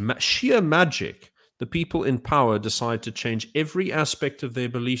sheer magic, the people in power decide to change every aspect of their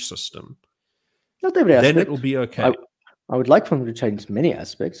belief system, not every aspect, then it will be okay. I would like for them to change many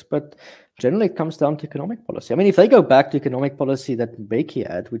aspects, but generally it comes down to economic policy. I mean, if they go back to economic policy that Mbeki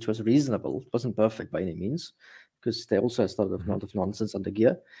had, which was reasonable, it wasn't perfect by any means, because they also started a lot of nonsense under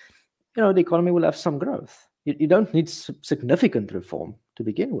gear, the economy will have some growth. You don't need significant reform to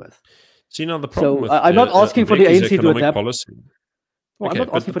begin with. See, now the problem with I'm not asking for the ANC to adapt policy. Well, I'm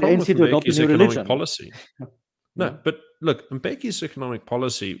not asking for the ANC to adopt a new religion. Policy. No, but look, Mbeki's economic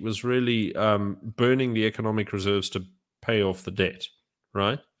policy was really burning the economic reserves to pay off the debt,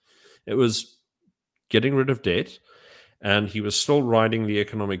 right? It was getting rid of debt, and he was still riding the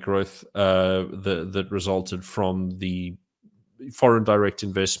economic growth that resulted from the foreign direct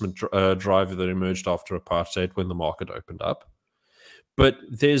investment driver that emerged after apartheid when the market opened up. But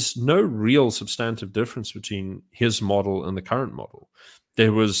there's no real substantive difference between his model and the current model.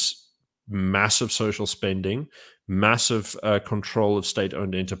 There was massive social spending, massive control of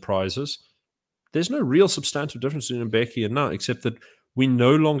state-owned enterprises. There's no real substantive difference between Mbeki and now, except that we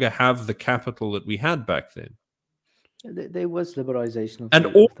no longer have the capital that we had back then. There was liberalization of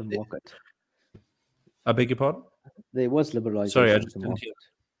the market. I beg your pardon? There was liberalization Sorry, of the market.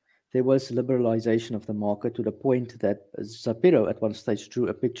 There was liberalization of the market to the point that Zapiro at one stage drew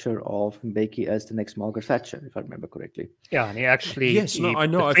a picture of Mbeki as the next Margaret Thatcher, if I remember correctly. Yeah, and he actually... Yes, I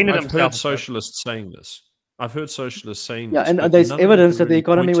know. I've heard socialists saying this. I've heard socialists saying this. Yeah, and there's evidence that the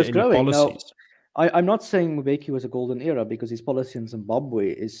economy was growing. Now, I'm not saying Mbeki was a golden era, because his policy in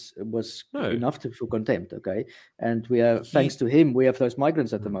Zimbabwe was enough to feel contempt, okay? And we are, thanks to him, we have those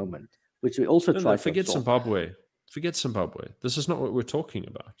migrants at the moment, which we also try to forget Zimbabwe. Forget Zimbabwe. This is not what we're talking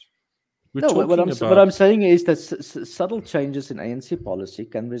about. What I'm saying is that subtle changes in ANC policy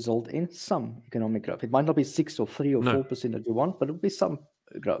can result in some economic growth. It might not be 6 or 3 or 4% that you want, but it will be some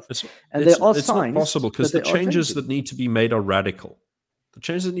growth. It's not possible, because the changes that need to be made are radical. The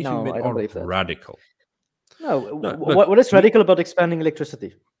changes that need to be made are radical. What is radical about expanding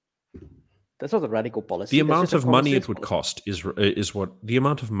electricity? That's not a radical policy. The amount of money it would cost is what the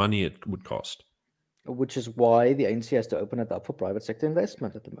amount of money it would cost. Which is why the ANC has to open it up for private sector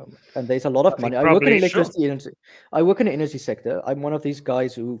investment at the moment. And there's a lot of money. I work in electricity energy. I work in the energy sector. I'm one of these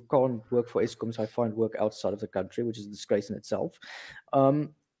guys who can't work for Eskom, so I find work outside of the country, which is a disgrace in itself.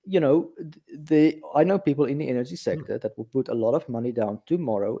 you know, I know people in the energy sector that will put a lot of money down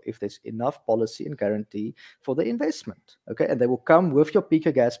tomorrow if there's enough policy and guarantee for the investment. Okay, and they will come with your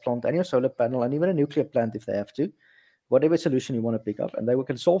peaker gas plant and your solar panel and even a nuclear plant if they have to, whatever solution you want to pick up, and they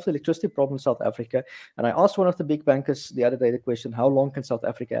can solve the electricity problem in South Africa. And I asked one of the big bankers the other day the question, how long can South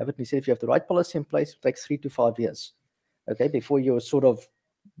Africa have it? And he said, if you have the right policy in place, it takes 3 to 5 years, okay, before you're sort of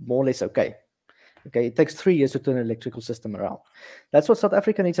more or less okay. Okay, it takes 3 years to turn an electrical system around. That's what South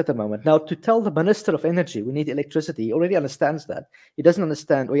Africa needs at the moment. Now, to tell the Minister of Energy we need electricity, he already understands that. He doesn't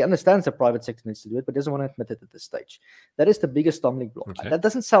understand, or he understands the private sector needs to do it, but doesn't want to admit it at this stage. That is the biggest stumbling block. Okay. That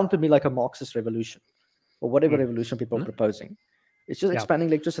doesn't sound to me like a Marxist revolution or whatever revolution people are proposing. It's just expanding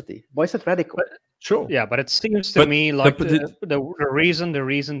electricity. Why is it radical? Sure. Yeah, but it seems to me like the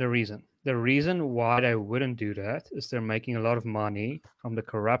reason why they wouldn't do that is they're making a lot of money from the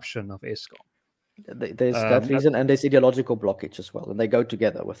corruption of Eskom. There's that reason, and there's ideological blockage as well, and they go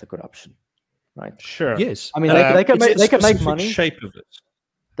together with the corruption, right? Sure. Yes. I mean, they can make money. Shape of it.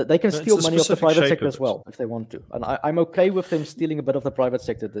 That they can steal money off the private sector as well if they want to, and I'm okay with them stealing a bit of the private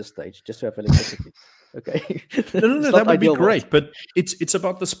sector at this stage just to have electricity. Okay. No, that would be great, but it's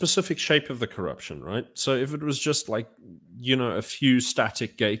about the specific shape of the corruption, right? So if it was just like, you know, a few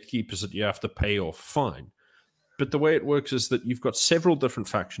static gatekeepers that you have to pay off, fine. But the way it works is that you've got several different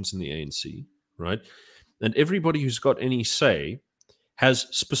factions in the ANC, right? And everybody who's got any say has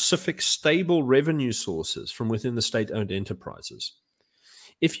specific stable revenue sources from within the state-owned enterprises.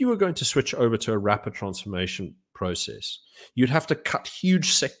 If you were going to switch over to a rapid transformation process, you'd have to cut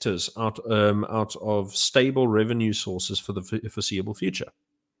huge sectors out of stable revenue sources for the foreseeable future.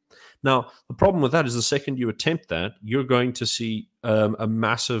 Now, the problem with that is the second you attempt that, you're going to see a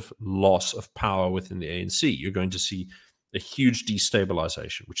massive loss of power within the ANC. You're going to see a huge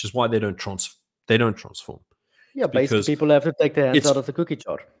destabilization, which is why they don't transform. Yeah, basically people have to take their hands out of the cookie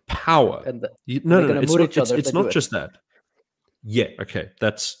jar. Power. And no, it's not just that. Yeah, okay,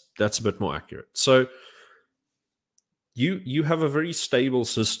 that's a bit more accurate. So you have a very stable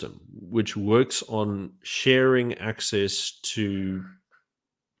system which works on sharing access to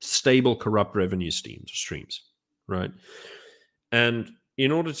stable corrupt revenue streams, right? And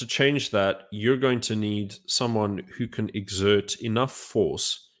in order to change that, you're going to need someone who can exert enough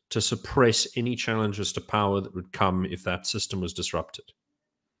force to suppress any challenges to power that would come if that system was disrupted.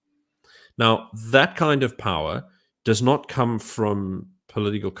 Now, that kind of power does not come from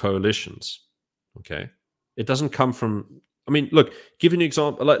political coalitions, okay? It doesn't come from, I mean, look, give you an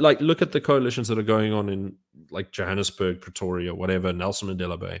example, like look at the coalitions that are going on in like Johannesburg, Pretoria, whatever, Nelson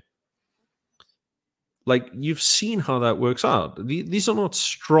Mandela Bay. Like, you've seen how that works out. These are not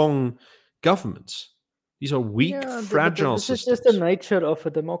strong governments. These are weak, fragile systems. This is just the nature of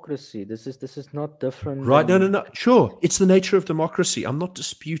a democracy. This is not different. Right, no. Sure, it's the nature of democracy. I'm not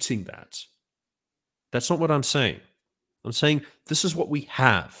disputing that. That's not what I'm saying. I'm saying this is what we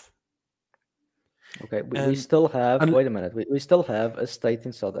have. Okay, we still have, wait a minute, we still have a state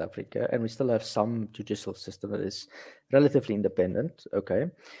in South Africa, and we still have some judicial system that is relatively independent, okay,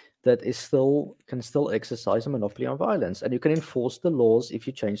 that can still exercise a monopoly on violence, and you can enforce the laws if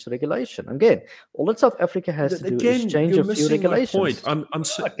you change the regulation. Again, all that South Africa has to do is change a few regulations.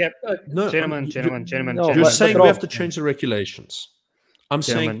 Gentlemen. You're saying we have to change the regulations. I'm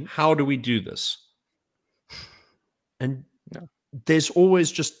saying, how do we do this? And there's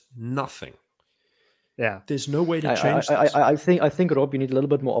always just nothing. Yeah, there's no way to change this. I think, Rob, you need a little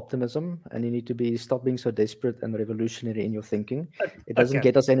bit more optimism, and you need to stop being so desperate and revolutionary in your thinking. It doesn't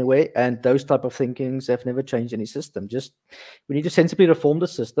get us anywhere, and those type of thinkings have never changed any system. We need to sensibly reform the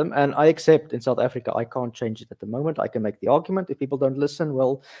system, and I accept in South Africa I can't change it at the moment. I can make the argument. If people don't listen,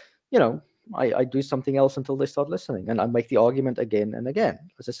 well, you know, I do something else until they start listening, and I make the argument again and again.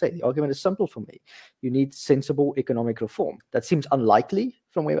 As I say, the argument is simple for me. You need sensible economic reform. That seems unlikely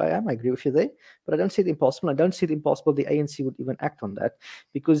from where I am. I agree with you there, but I don't see it impossible. I don't see it impossible the ANC would even act on that,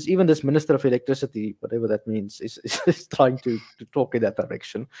 because even this Minister of Electricity, whatever that means, is trying to talk in that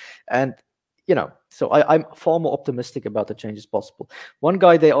direction. And you know, so I'm far more optimistic about the changes possible. One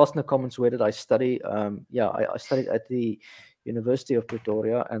guy they asked in the comments, where did I study? I studied at the University of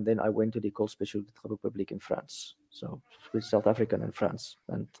Pretoria, and then I went to the École Spéciale de Travaux Publics in France. So with South Africa and France,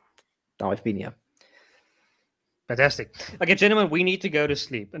 and now I've been here. Fantastic. Okay, gentlemen, we need to go to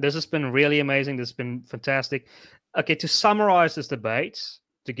sleep. And this has been really amazing. This has been fantastic. Okay, to summarize this debate,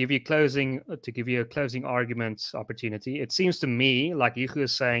 to give you a closing argument opportunity, it seems to me, like Hugo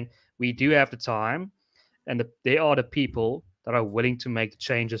is saying, we do have the time, and they are the people that are willing to make the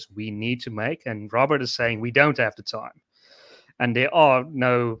changes we need to make. And Robert is saying we don't have the time. And there are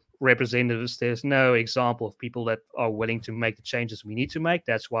no representatives. There's no example of people that are willing to make the changes we need to make.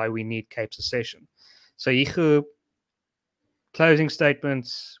 That's why we need Cape secession. So Yigu, closing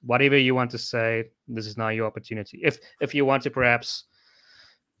statements, whatever you want to say, this is now your opportunity. If you want to perhaps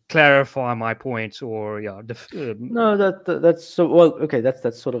clarify my point, or no, that's so well. Okay,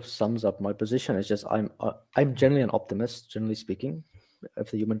 that sort of sums up my position. It's just I'm generally an optimist, generally speaking,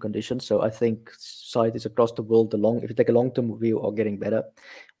 of the human condition. So I think societies across the world, if you take a long-term view, are getting better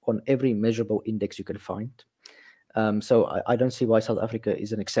on every measurable index you can find. So I don't see why South Africa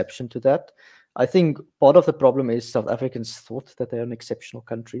is an exception to that. I think part of the problem is South Africans thought that they're an exceptional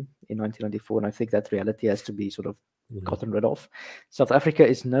country in 1994, and I think that reality has to be sort of gotten rid of. South Africa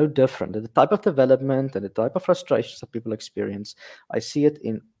is no different. The type of development and the type of frustrations that people experience, I see it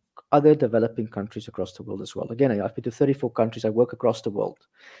in other developing countries across the world as well. Again, I've been to 34 countries. I work across the world.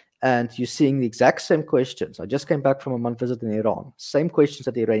 And you're seeing the exact same questions. I just came back from a month visit in Iran. Same questions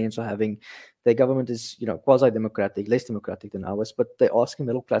that the Iranians are having. Their government is, quasi-democratic, less democratic than ours, but they're asking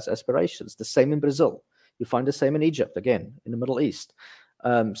middle-class aspirations. The same in Brazil. You find the same in Egypt, again, in the Middle East.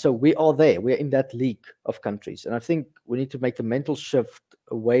 So we are there. We're in that league of countries. And I think we need to make the mental shift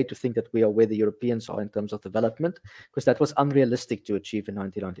away to think that we are where the Europeans are in terms of development, because that was unrealistic to achieve in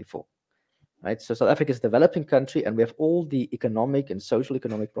 1994. Right? So South Africa is a developing country, and we have all the economic and social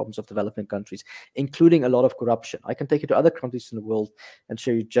economic problems of developing countries, including a lot of corruption. I can take you to other countries in the world and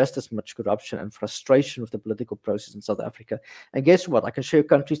show you just as much corruption and frustration with the political process in South Africa. And guess what? I can show you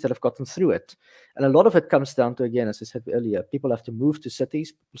countries that have gotten through it. And a lot of it comes down to, again, as I said earlier, people have to move to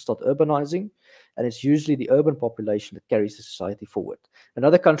cities, people start urbanizing, and it's usually the urban population that carries the society forward.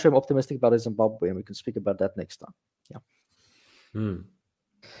 Another country I'm optimistic about is Zimbabwe, and we can speak about that next time. Yeah.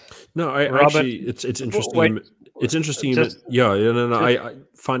 No, actually, it's interesting. Wait, it's interesting. Just,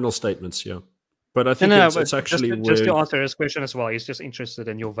 final statements. Yeah, but I think it's actually just to answer his question as well. He's just interested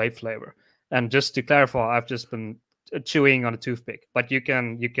in your vape flavor, and just to clarify, I've just been chewing on a toothpick, but you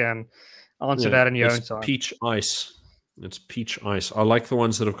can answer that in your own time. Peach ice. It's peach ice. I like the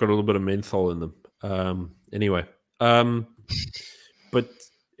ones that have got a little bit of menthol in them. Anyway, but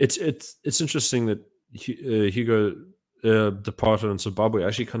it's interesting that Hugo departed in Zimbabwe. I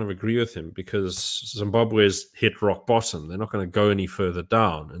actually kind of agree with him, because Zimbabwe's hit rock bottom. They're not going to go any further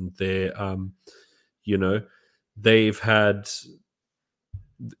down, and they're they've had,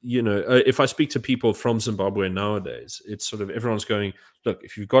 if I speak to people from Zimbabwe nowadays, it's sort of everyone's going, look,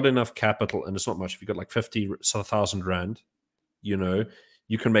 if you've got enough capital, and it's not much, if you've got like 50,000 rand, you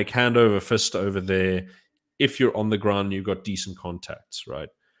can make hand over fist over there. If you're on the ground, you've got decent contacts, right?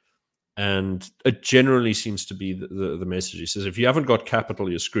 And it generally seems to be the message. He says, if you haven't got capital,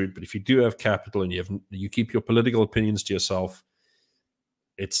 you're screwed. But if you do have capital and you keep your political opinions to yourself,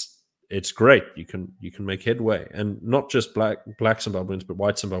 it's great. You can make headway, and not just black Zimbabweans, but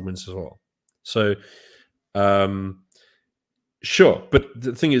white Zimbabweans as well. So, sure. But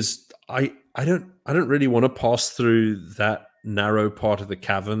the thing is, I don't really want to pass through that narrow part of the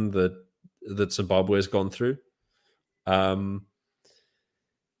cavern that Zimbabwe has gone through.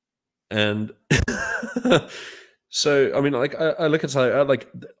 And so, I mean, like, I look at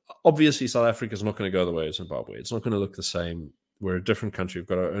obviously South Africa is not going to go the way of Zimbabwe. It's not going to look the same. We're a different country. We've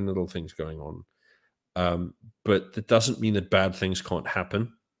got our own little things going on. But that doesn't mean that bad things can't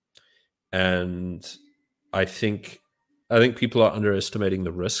happen. And I think people are underestimating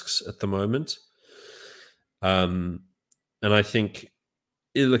the risks at the moment. And I think,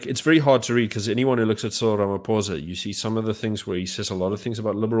 it's very hard to read, because anyone who looks at Cyril Ramaphosa, you see some of the things where he says a lot of things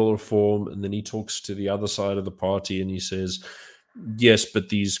about liberal reform, and then he talks to the other side of the party and he says, yes, but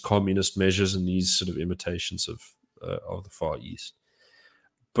these communist measures and these sort of imitations of the Far East.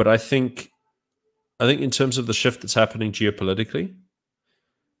 But I think in terms of the shift that's happening geopolitically,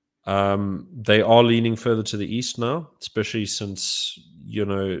 they are leaning further to the east now, especially since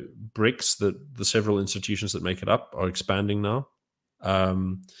BRICS, the several institutions that make it up, are expanding now.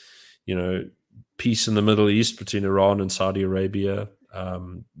 Peace in the Middle East between Iran and Saudi Arabia,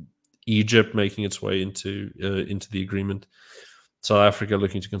 Egypt making its way into the agreement, South Africa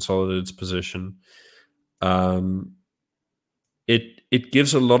looking to consolidate its position. It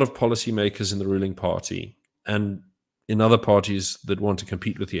gives a lot of policymakers in the ruling party and in other parties that want to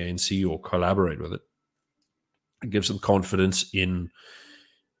compete with the ANC or collaborate with it. It gives them confidence in,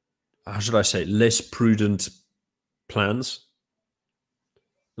 how should I say, less prudent plans.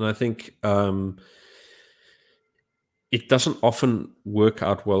 And I think it doesn't often work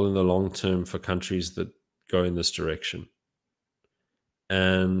out well in the long term for countries that go in this direction.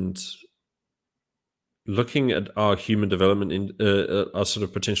 And looking at our human development, our sort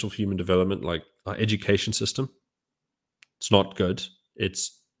of potential for human development, like our education system, it's not good.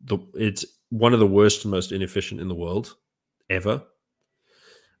 It's it's one of the worst and most inefficient in the world ever,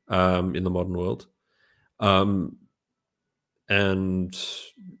 in the modern world. And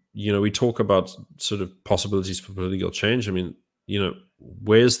we talk about sort of possibilities for political change. I mean,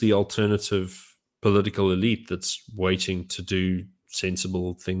 where's the alternative political elite that's waiting to do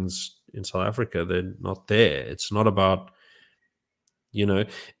sensible things in South Africa? They're not there. It's not about, a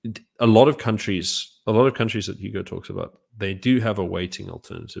lot of countries that Hugo talks about, they do have a waiting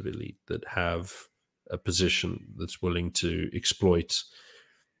alternative elite that have a position that's willing to exploit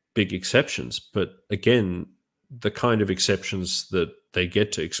big exceptions. But again, the kind of exceptions that they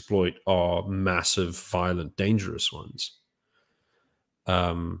get to exploit are massive, violent, dangerous ones.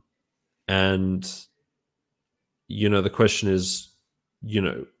 And the question is,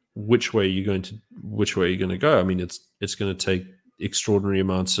 which way are you going to go? I mean, it's going to take extraordinary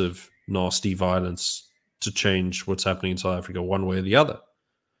amounts of nasty violence to change what's happening in South Africa one way or the other.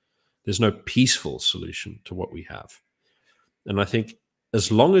 There's no peaceful solution to what we have. And I think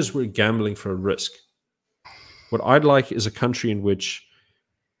as long as we're gambling for a risk, what I'd like is a country in which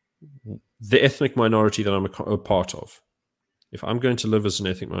the ethnic minority that I'm a part of, if I'm going to live as an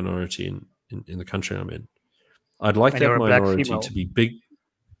ethnic minority in the country I'm in, I'd like that minority to be big.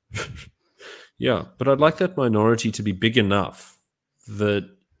 Yeah, but I'd like that minority to be big enough that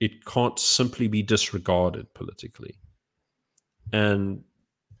it can't simply be disregarded politically. And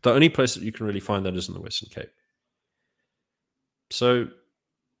the only place that you can really find that is in the Western Cape. So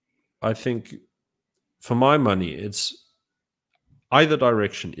I think for my money, it's either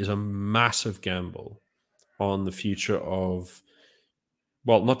direction is a massive gamble on the future of,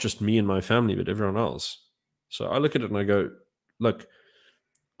 well, not just me and my family, but everyone else. So I look at it and I go, look,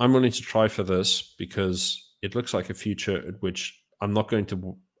 I'm willing to try for this because it looks like a future at which I'm going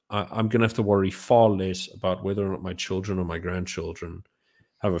to have to worry far less about whether or not my children or my grandchildren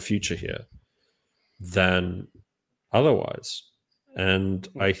have a future here than otherwise. And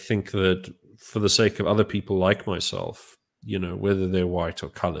I think that for the sake of other people like myself, whether they're white or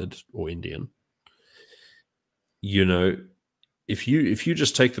colored or Indian, if you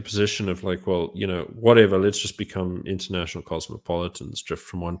just take the position of like, well, whatever, let's just become international cosmopolitans, drift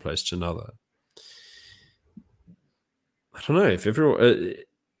from one place to another. I don't know if everyone,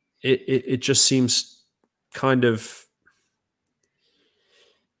 it just seems kind of,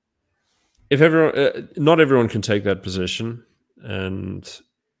 if everyone, not everyone can take that position, and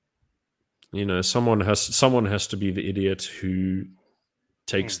someone has to be the idiot who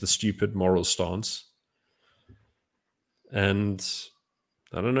takes the stupid moral stance. And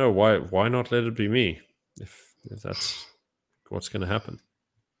I don't know why not let it be me if that's what's going to happen.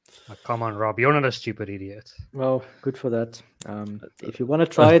 Oh, come on, Rob, you're not a stupid idiot. Well, good for that. If you want to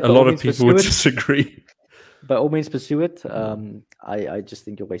try it, a lot of people would disagree. By all means, pursue it. I just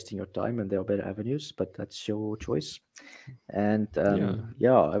think you're wasting your time, and there are better avenues, but that's your choice. And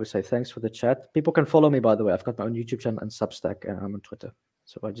I would say thanks for the chat. People can follow me, by the way. I've got my own YouTube channel and Substack, and I'm on Twitter.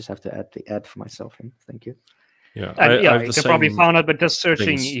 So I just have to add the ad for myself in. Thank you. Yeah, and you can probably find it by just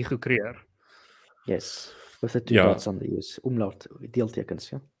searching Hugo Creer. Yes, with the two dots on the use. Umlaut,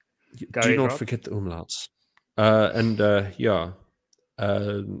 deeltekens, yeah. Do not forget the umlauts.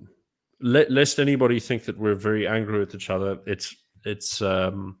 Lest anybody think that we're very angry with each other, it's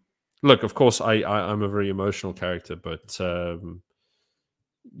look, of course I'm a very emotional character, but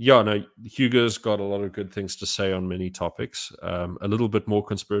Hugo's got a lot of good things to say on many topics, a little bit more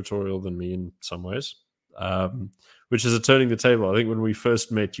conspiratorial than me in some ways, which is a turning the table. I think when we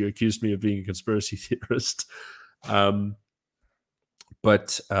first met, you accused me of being a conspiracy theorist,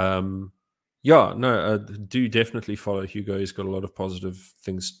 do definitely follow Hugo. He's got a lot of positive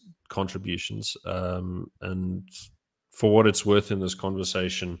contributions, and for what it's worth in this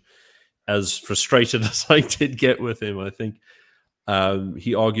conversation, as frustrated as I did get with him, I think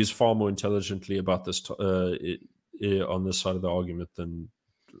he argues far more intelligently about this on this side of the argument than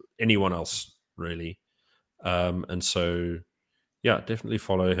anyone else, really. And so, definitely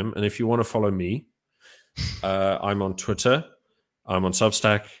follow him. And if you want to follow me, I'm on Twitter, I'm on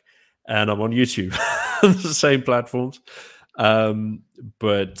Substack, and I'm on YouTube, the same platforms.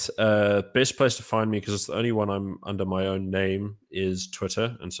 But best place to find me, because it's the only one I'm under my own name, is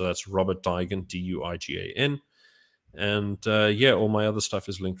Twitter, and so that's Robert Duigan, Duigan, and all my other stuff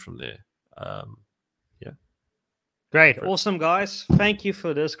is linked from there. Great, awesome, guys. Thank you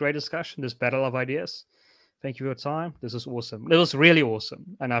for this great discussion, this battle of ideas. Thank you for your time. This is awesome. It was really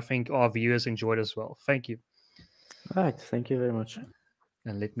awesome, and I think our viewers enjoyed as well. Thank you. All right, thank you very much.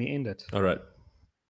 And let me end it. All right.